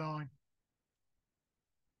and design.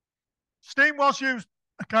 Steam was used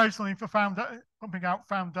occasionally for pumping out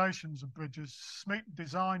foundations of bridges. Smeaton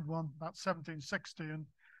designed one about 1760 and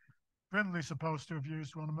Brindley's supposed to have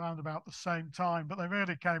used one around about the same time, but they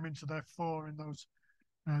really came into their fore in those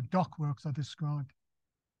dock works I described.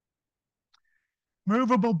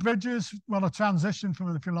 Movable bridges, well, a transition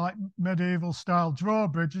from, if you like, medieval style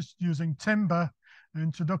drawbridges using timber,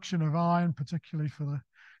 introduction of iron, particularly for the,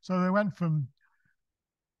 so they went from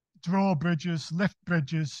drawbridges, lift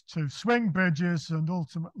bridges to swing bridges, and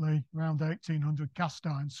ultimately around 1800 cast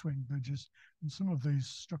iron swing bridges. And some of these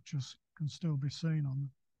structures can still be seen on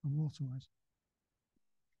the waterways.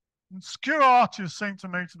 And skew arches seem to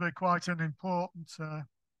me to be quite an important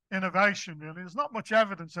innovation, really. There's not much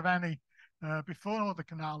evidence of any before the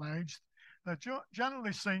canal age. They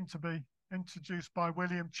generally seem to be introduced by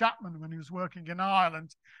William Chapman when he was working in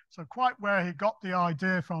Ireland. So quite where he got the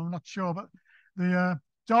idea from, I'm not sure, but the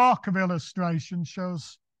darker illustration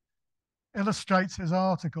illustrates his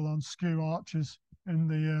article on skew arches in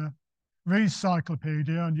the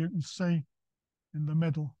Recyclopedia, and you can see in the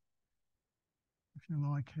middle, if you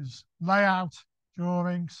like, his layout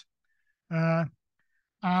drawings.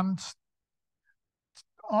 And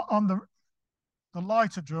on the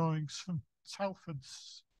lighter drawings from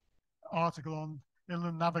Telford's article on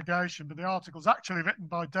inland navigation, but the article is actually written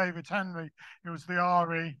by David Henry, who was the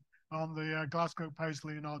RE on the Glasgow,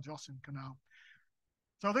 Paisley and Ardrossan Canal.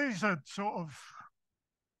 So these are sort of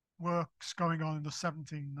works going on in the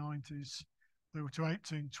 1790s through to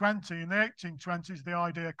 1820. In the 1820s, the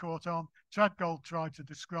idea caught on. Treadgold tried to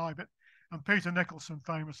describe it, and Peter Nicholson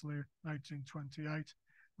famously in 1828,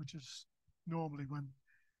 which is normally when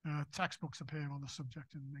textbooks appear on the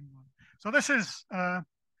subject in England. So this is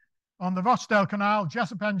on the Rochdale Canal,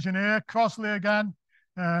 Jessup engineer, Crosley again,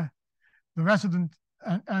 the resident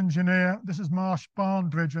engineer. This is Marsh Barn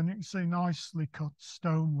Bridge, and you can see nicely cut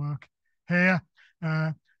stonework here,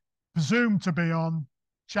 presumed to be on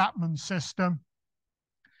Chapman's system.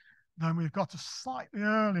 Then we've got a slightly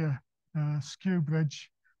earlier skew bridge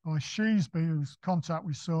by Sheesby, whose contact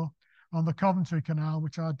we saw on the Coventry Canal,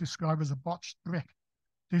 which I'd describe as a botched brick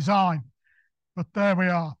design. But there we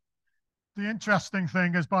are. The interesting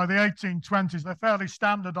thing is by the 1820s, they're fairly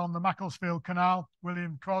standard on the Macclesfield Canal.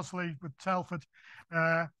 William Crosley with Telford,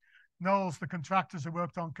 Knowles, the contractors who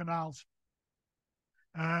worked on canals.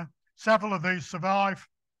 Several of these survive.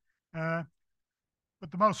 But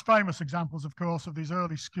the most famous examples, of course, of these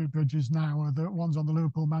early skew bridges now are the ones on the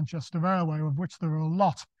Liverpool-Manchester Railway, of which there are a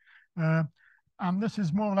lot. And this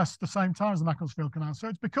is more or less the same time as the Macclesfield Canal. So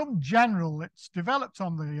it's become general. It's developed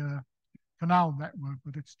on the canal network,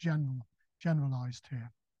 but it's generalised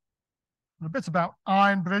here. And a bit about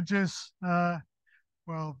iron bridges.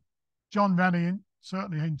 Well, John Rennie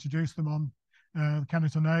certainly introduced them on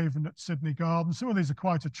Kennington Avon at Sydney Garden. Some of these are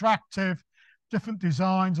quite attractive. Different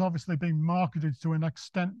designs obviously being marketed to an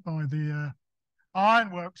extent by the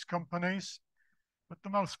ironworks companies. But the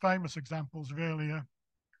most famous examples really are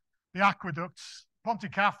the aqueducts.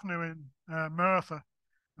 Pontycafnw in Merthyr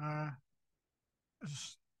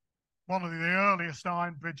is one of the earliest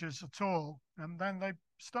iron bridges at all. And then they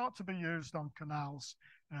start to be used on canals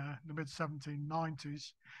in the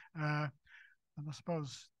mid-1790s. And I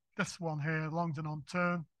suppose this one here,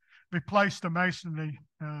 Longdon-on-Tern, replaced a masonry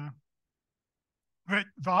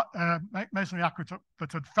aqueduct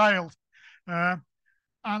that had failed.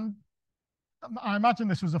 And I imagine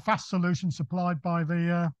this was a fast solution supplied by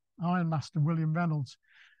the ironmaster William Reynolds.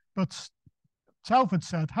 But Telford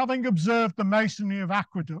said, having observed the masonry of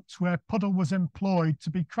aqueducts where puddle was employed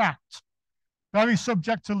to be cracked, very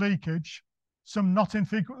subject to leakage, some not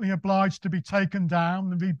infrequently obliged to be taken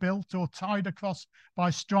down and rebuilt or tied across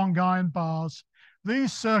by strong iron bars,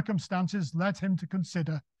 these circumstances led him to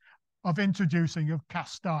consider of introducing of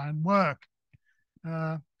cast iron work.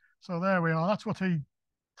 So there we are. That's what he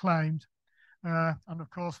claimed. And of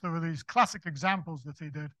course, there were these classic examples that he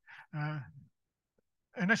did.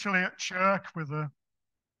 Initially at Chirk with an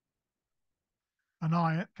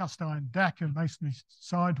cast iron deck and masonry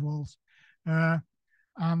sidewalls, and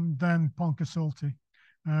then Poncasulty.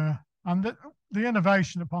 And the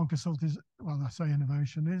innovation at Poncasulty is, well, I say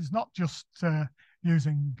innovation, is not just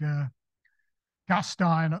using cast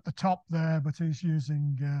iron at the top there, but he's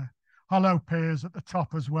using hollow piers at the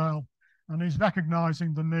top as well. And he's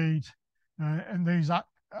recognizing the need in these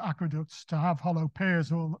aqueducts to have hollow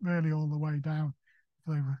piers really all the way down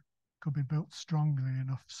if they could be built strongly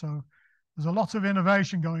enough. So there's a lot of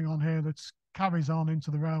innovation going on here that carries on into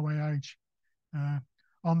the railway age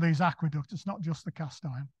on these aqueducts. It's not just the cast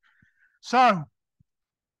iron. So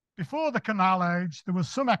before the canal age, there was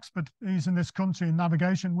some expertise in this country in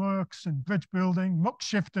navigation works, in bridge building, muck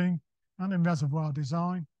shifting, and in reservoir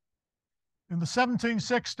design. In the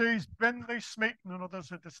 1760s, Brindley, Smeaton, and others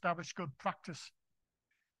had established good practice.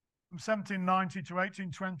 From 1790 to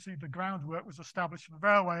 1820, the groundwork was established for the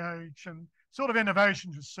railway age, and sort of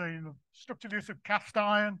innovations were seen of structural use of cast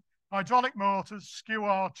iron, hydraulic mortars, skew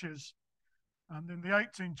arches. And in the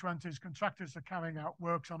 1820s, contractors are carrying out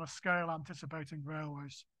works on a scale anticipating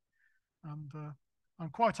railways. And I'm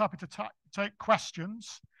quite happy to take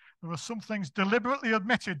questions. There are some things deliberately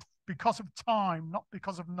omitted because of time, not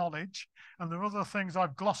because of knowledge. And there are other things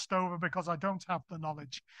I've glossed over because I don't have the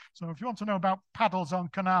knowledge. So if you want to know about paddles on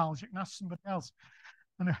canals, you can ask somebody else.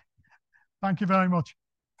 Anyway, thank you very much.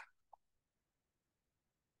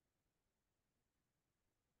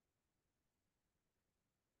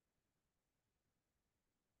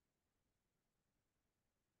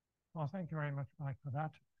 Well, thank you very much, Mike, for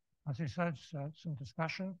that. As you said, some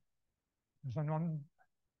discussion. Is anyone,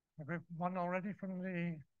 have we one already from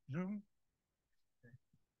the Zoom?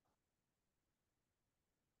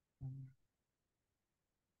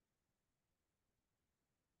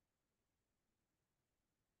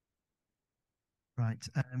 Right.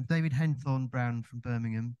 David Henthorne Brown from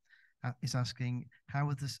Birmingham is asking, how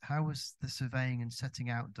was the surveying and setting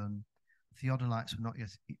out done? Theodolites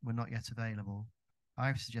were not yet available.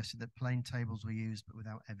 I've suggested that plain tables were used, but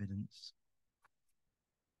without evidence.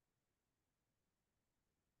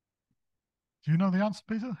 Do you know the answer,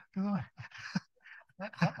 Peter?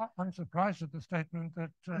 I'm surprised at the statement that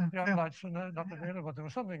theodolites were not available. There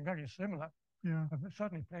was something very similar. Yeah. But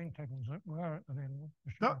certainly plain tables were available.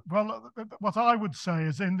 For sure. Well, what I would say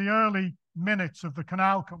is in the early minutes of the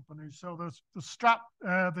canal companies, so there's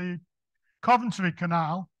the Coventry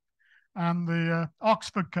Canal and the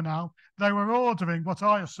Oxford Canal, they were ordering what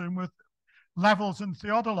I assume were levels and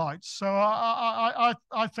theodolites. So I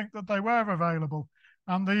think that they were available.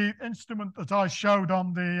 And the instrument that I showed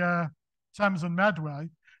on the Thames and Medway,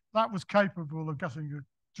 that was capable of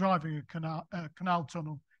driving a canal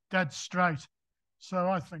tunnel dead straight. So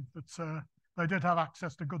I think that they did have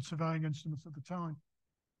access to good surveying instruments at the time.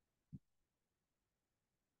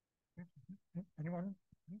 Anyone?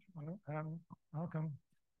 Malcolm,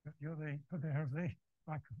 you're the there of the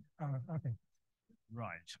microphone. Okay.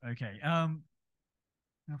 Right. Okay.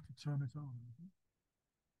 You have to turn it on.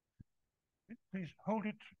 Please hold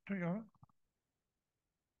it to your.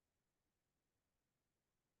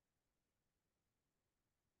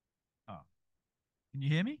 Can you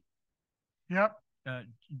hear me? Yep.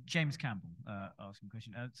 James Campbell asking a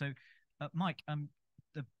question. Mike,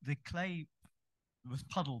 the clay was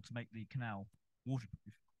puddled to make the canal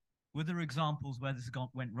waterproof. Were there examples where this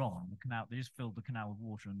went wrong? The canal, they just filled the canal with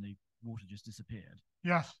water and the water just disappeared.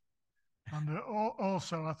 Yes, and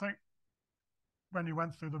also I think when you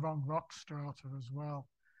went through the wrong rock strata as well.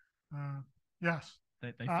 Yes.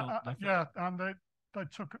 They filled, yeah, and they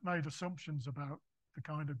made assumptions about the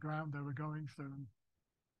kind of ground they were going through,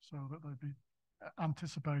 so that they'd be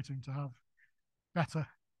anticipating to have better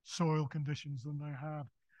soil conditions than they had.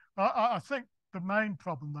 I think the main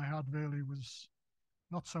problem they had really was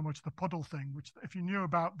not so much the puddle thing, which if you knew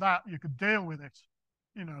about that, you could deal with it.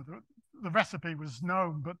 You know, the recipe was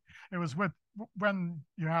known, but it was when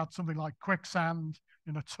you had something like quicksand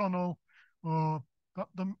in a tunnel, or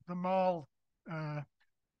the mall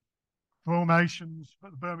formations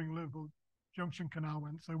that the Birmingham Liverpool Junction Canal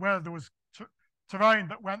went through, where there was terrain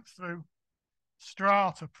that went through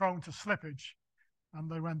strata prone to slippage,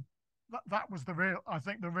 and they went. That was I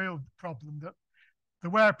think the real problem. That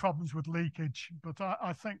there were problems with leakage, but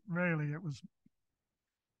I think really it was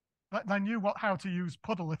they knew how to use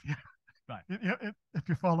puddle, if you right. If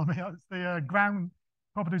you follow me. It's the ground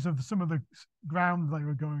properties of some of the ground they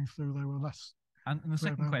were going through. They were less. And the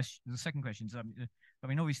second question is, I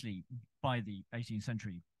mean, obviously by the 18th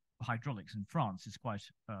century, hydraulics in France is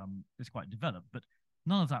quite developed, but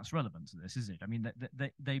none of that's relevant to this, is it? I mean,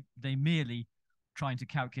 they merely trying to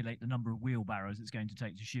calculate the number of wheelbarrows it's going to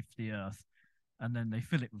take to shift the earth, and then they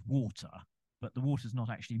fill it with water, but the water's not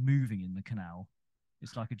actually moving in the canal.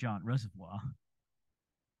 It's like a giant reservoir.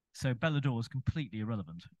 So Bellador is completely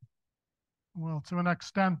irrelevant. Well, to an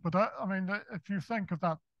extent, but I mean, if you think of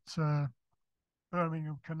that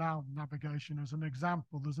Birmingham Canal navigation as an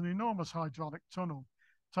example. There's an enormous hydraulic tunnel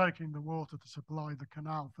taking the water to supply the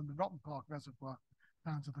canal from the Rotten Park Reservoir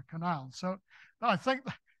down to the canal. So I think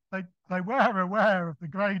they were aware of the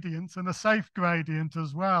gradient and a safe gradient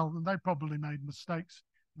as well, and they probably made mistakes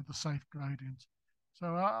with the safe gradient. So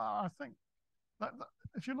I think that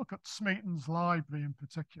if you look at Smeaton's library in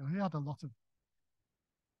particular, he had a lot of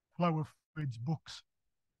flow of fluids books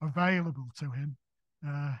available to him.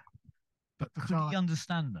 But could he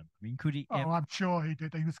understand them? I mean, could he? Oh, I'm sure he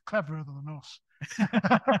did. He was cleverer than us.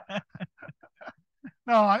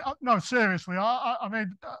 No, seriously. I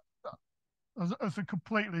mean, as a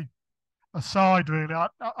completely aside, really,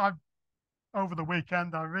 I over the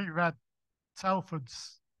weekend I reread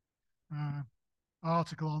Telford's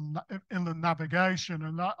article on inland navigation,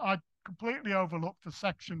 and I completely overlooked a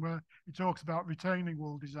section where he talks about retaining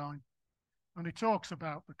wall design, and he talks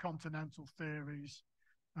about the continental theories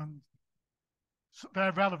and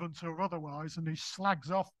their relevance or otherwise, and he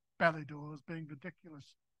slags off Bellidor as being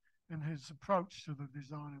ridiculous in his approach to the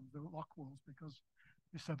design of the lock walls because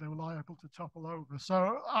he said they were liable to topple over.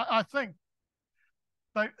 So I think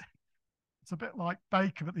it's a bit like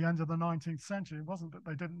Baker at the end of the 19th century. It wasn't that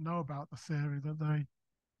they didn't know about the theory, that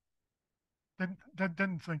they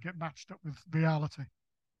didn't think it matched up with reality.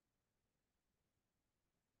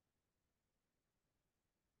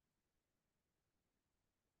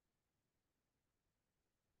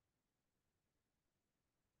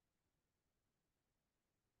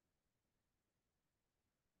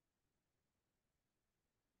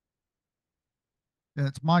 Yeah,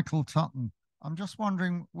 it's Michael Tutton. I'm just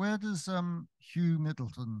wondering, where does Hugh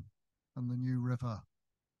Middleton and the New River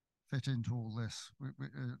fit into all this,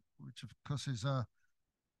 which of course is a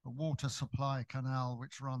water supply canal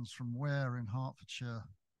which runs from Ware in Hertfordshire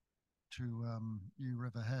to New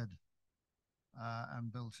River Head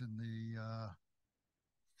and built in the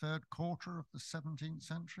third quarter of the 17th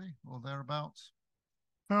century or thereabouts?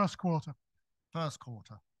 First quarter. First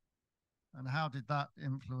quarter. And how did that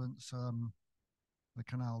influence the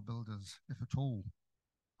canal builders, if at all?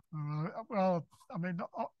 Well, I mean,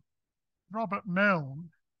 Robert Milne,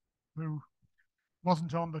 who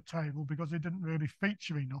wasn't on the table because he didn't really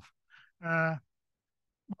feature enough,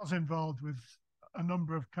 was involved with a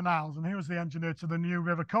number of canals, and he was the engineer to the New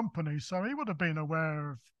River Company, so he would have been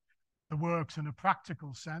aware of the works in a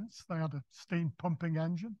practical sense. They had a steam pumping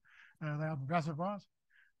engine, they had reservoirs.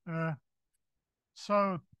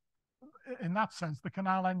 So in that sense, the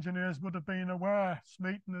canal engineers would have been aware.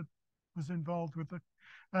 Smeaton was involved with it.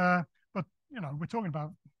 But, you know, we're talking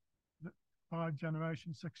about 5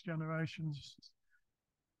 generations, 6 generations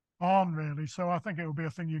on, really. So I think it will be a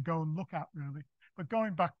thing you go and look at, really. But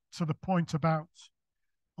going back to the point about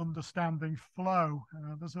understanding flow,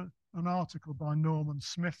 there's an article by Norman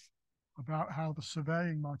Smith about how the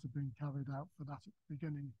surveying might have been carried out for that at the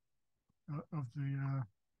beginning of the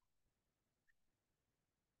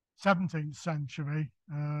 17th century,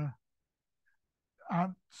 and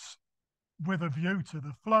with a view to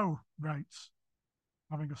the flow rates,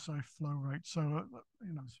 having a safe flow rate. So,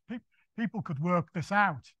 you know, people could work this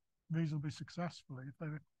out reasonably successfully if they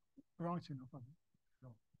were right enough of it.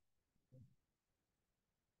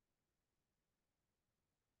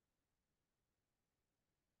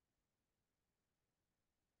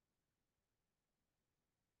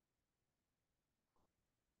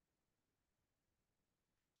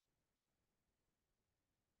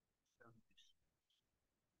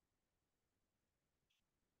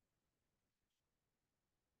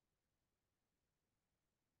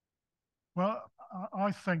 Well,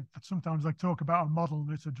 I think that sometimes they talk about a model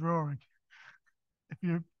and it's a drawing. If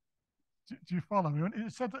you do you follow me?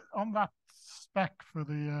 It said that on that spec for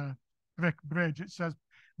the brick bridge, it says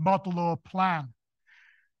model or plan.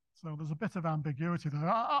 So there's a bit of ambiguity there.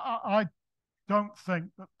 I don't think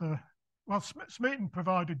that Smeaton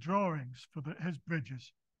provided drawings for his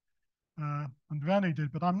bridges, and Rennie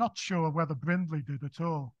did, but I'm not sure whether Brindley did at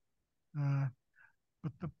all.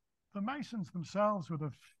 But the masons themselves would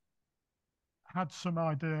have had some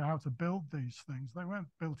idea how to build these things. They weren't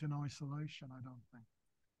built in isolation, I don't think.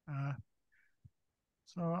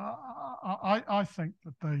 So I think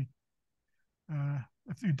that they,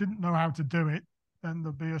 if you didn't know how to do it, then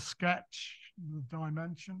there'd be a sketch, the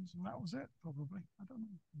dimensions, and that was it, probably. I don't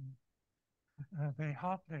know. The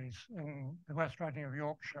Hartleys in the West Riding of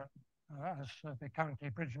Yorkshire, as the county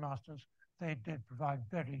bridge masters, they did provide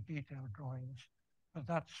very detailed drawings, but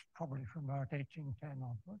that's probably from about 1810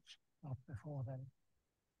 onwards, not before then.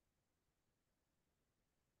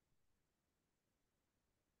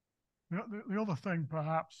 The other thing,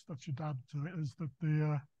 perhaps, that should add to it is that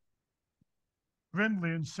the Brindley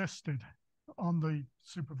insisted on the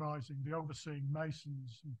supervising, the overseeing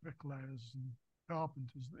masons and bricklayers and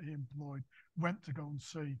carpenters that he employed, went to go and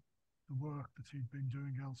see the work that he'd been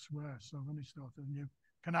doing elsewhere. So when he started a new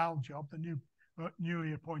canal job, the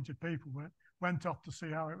newly appointed people went off to see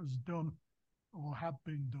how it was done or had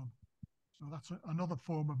been done. So that's another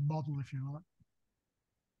form of model, if you like.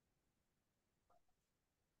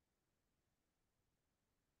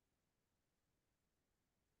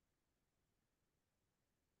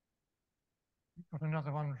 Got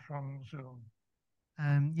another one from Zoom.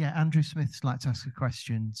 Yeah, Andrew Smith's like to ask a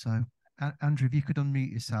question. So, Andrew, if you could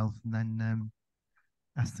unmute yourself and then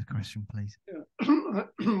ask the question, please. Yeah,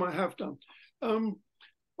 I have done. On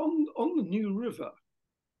the New River,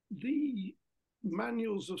 the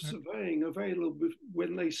manuals of surveying available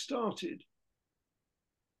when they started.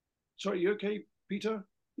 Sorry, you okay, Peter?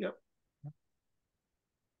 Yep.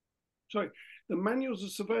 Sorry, the manuals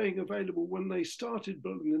of surveying available when they started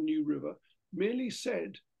building the New River merely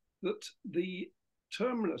said that the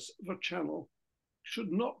terminus of a channel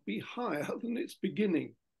should not be higher than its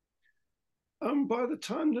beginning. By the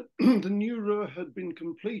time that the New River had been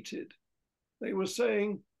completed, they were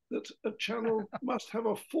saying that a channel must have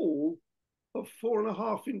a fall of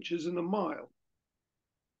 4.5 inches in a mile.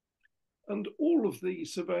 And all of the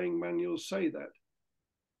surveying manuals say that.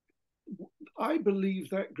 I believe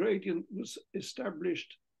that gradient was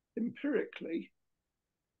established empirically.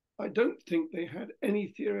 I don't think they had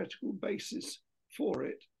any theoretical basis for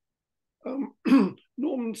it.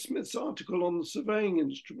 Norman Smith's article on the surveying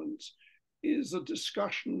instruments is a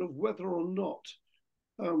discussion of whether or not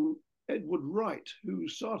Edward Wright, who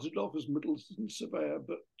started off as Middleton surveyor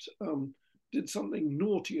but did something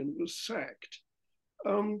naughty and was sacked,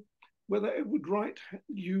 whether Edward Wright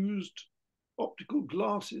used optical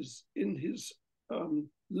glasses in his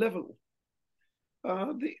level.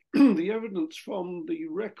 The evidence from the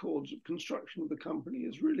records of construction of the company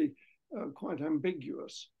is really quite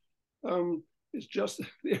ambiguous. It's just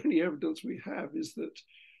the only evidence we have is that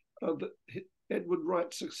Edward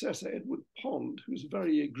Wright's successor, Edward Pond, who's a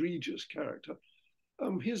very egregious character,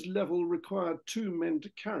 his level required 2 men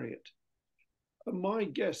to carry it. And my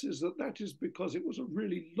guess is that that is because it was a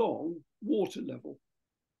really long water level.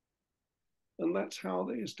 And that's how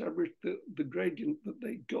they established the gradient that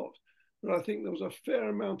they got. But I think there was a fair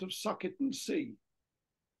amount of suck it and see.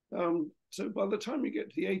 So by the time you get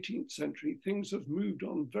to the 18th century, things have moved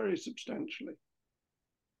on very substantially.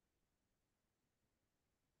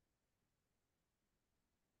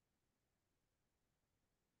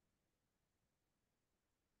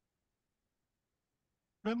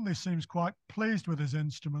 Bentley seems quite pleased with his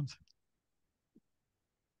instrument.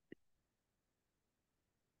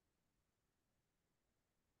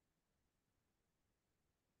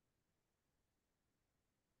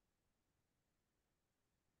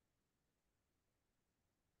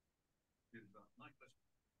 My question,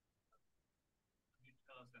 can you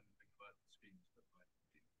tell us anything about the schemes that might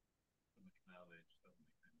be from the canal age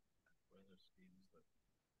settlement and whether schemes that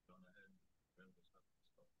have gone ahead, whether there's nothing to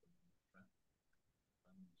stop them on the track,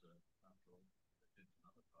 and after all, they did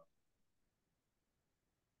another part?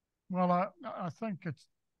 Well, I think it's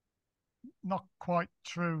not quite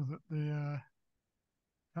true that the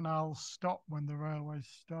canals stopped when the railways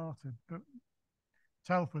started, but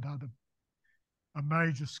Telford had a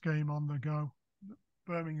major scheme on the go. The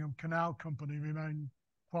Birmingham Canal Company remained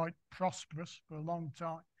quite prosperous for a long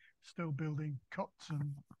time, still building cuts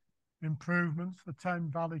and improvements. The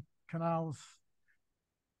Thames Valley canals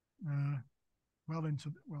well into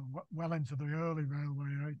the early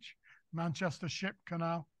railway age. Manchester Ship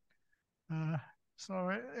Canal.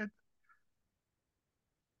 So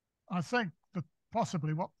I think that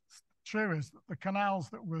possibly what's true is that the canals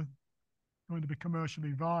that were going to be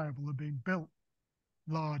commercially viable had been built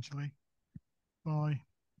largely by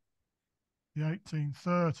the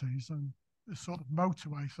 1830s, and this sort of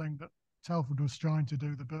motorway thing that Telford was trying to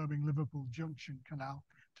do, the Birmingham-Liverpool Junction Canal,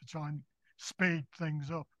 to try and speed things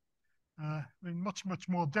up, been much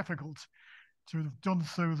more difficult to have done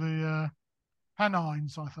through the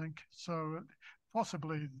Pennines, I think. So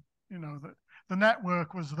possibly, you know, that the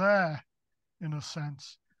network was there in a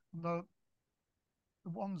sense. The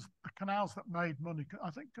canals that made money, I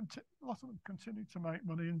think a lot of them continue to make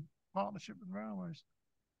money in partnership with railways.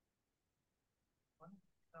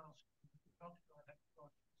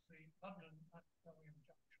 London at Birmingham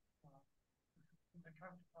Junction, and the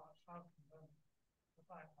counterpart south of the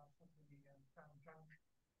bypass of the Crown Junction,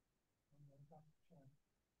 and that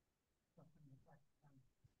in the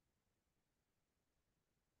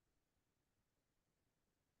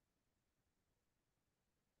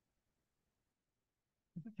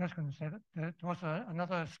back. just going to say that there was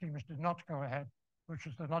another scheme which did not go ahead, which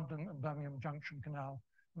was the London and Birmingham Junction Canal.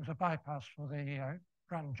 It was a bypass for the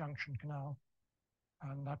Grand Junction Canal,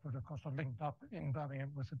 and that would, of course, have linked up in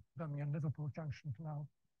Birmingham with the Birmingham-Liverpool Junction Canal.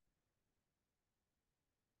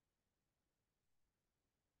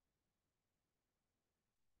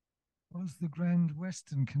 Was the Grand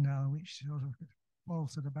Western Canal, which sort of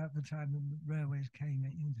faltered about the time the railways came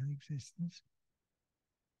into existence?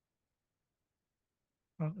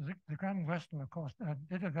 Well, the Grand Western, of course,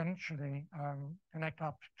 did eventually connect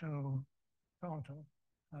up to Thornton,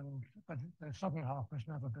 but the southern half was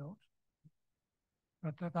never built.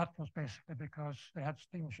 But that was basically because they had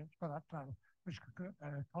steamships by that time, which could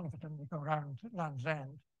confidently go around Land's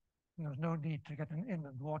End. And there was no need to get an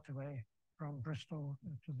inland waterway from Bristol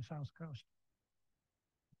to the south coast.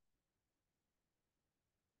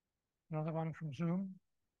 Another one from Zoom.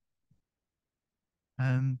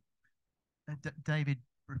 David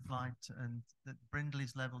replied that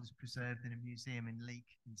Brindley's level is preserved in a museum in Leek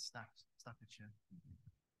in Staffordshire.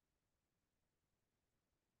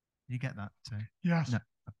 Did you get that? Yes. No.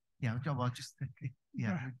 Yeah, well, just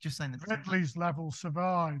yeah, just saying that Brindley's level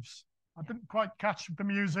survives. I didn't quite catch the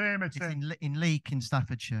museum it's in Leek in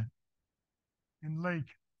Staffordshire. In Leek.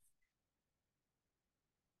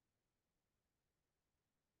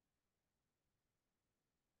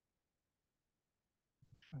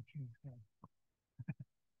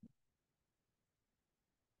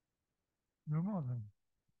 No more than.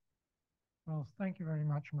 Well, thank you very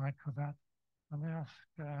much, Mike, for that. Let me ask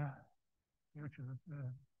you to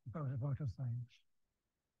propose a vote of thanks.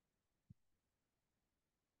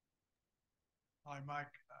 Hi,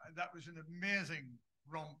 Mike. That was an amazing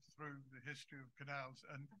romp through the history of canals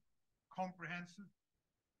and comprehensive,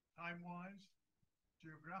 time-wise,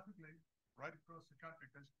 geographically, right across the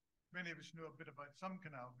country, because many of us know a bit about some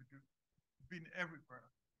canals, but you've been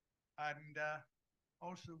everywhere. And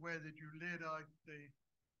also where that you laid out the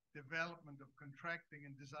development of contracting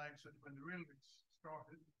and design, so that when the railways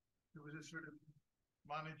started, there was a sort of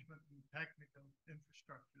management and technical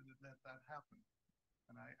infrastructure that let that happen.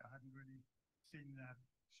 And I hadn't really seen that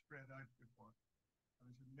spread out before. It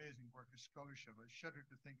was amazing work, a scholarship. I shudder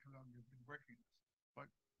to think how long you've been working this. About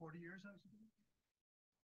 40 years, I suppose.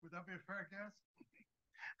 Would that be a fair guess?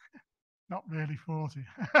 Not really 40.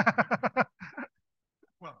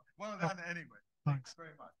 Well done anyway. Thanks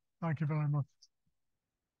very much. Thank you very much.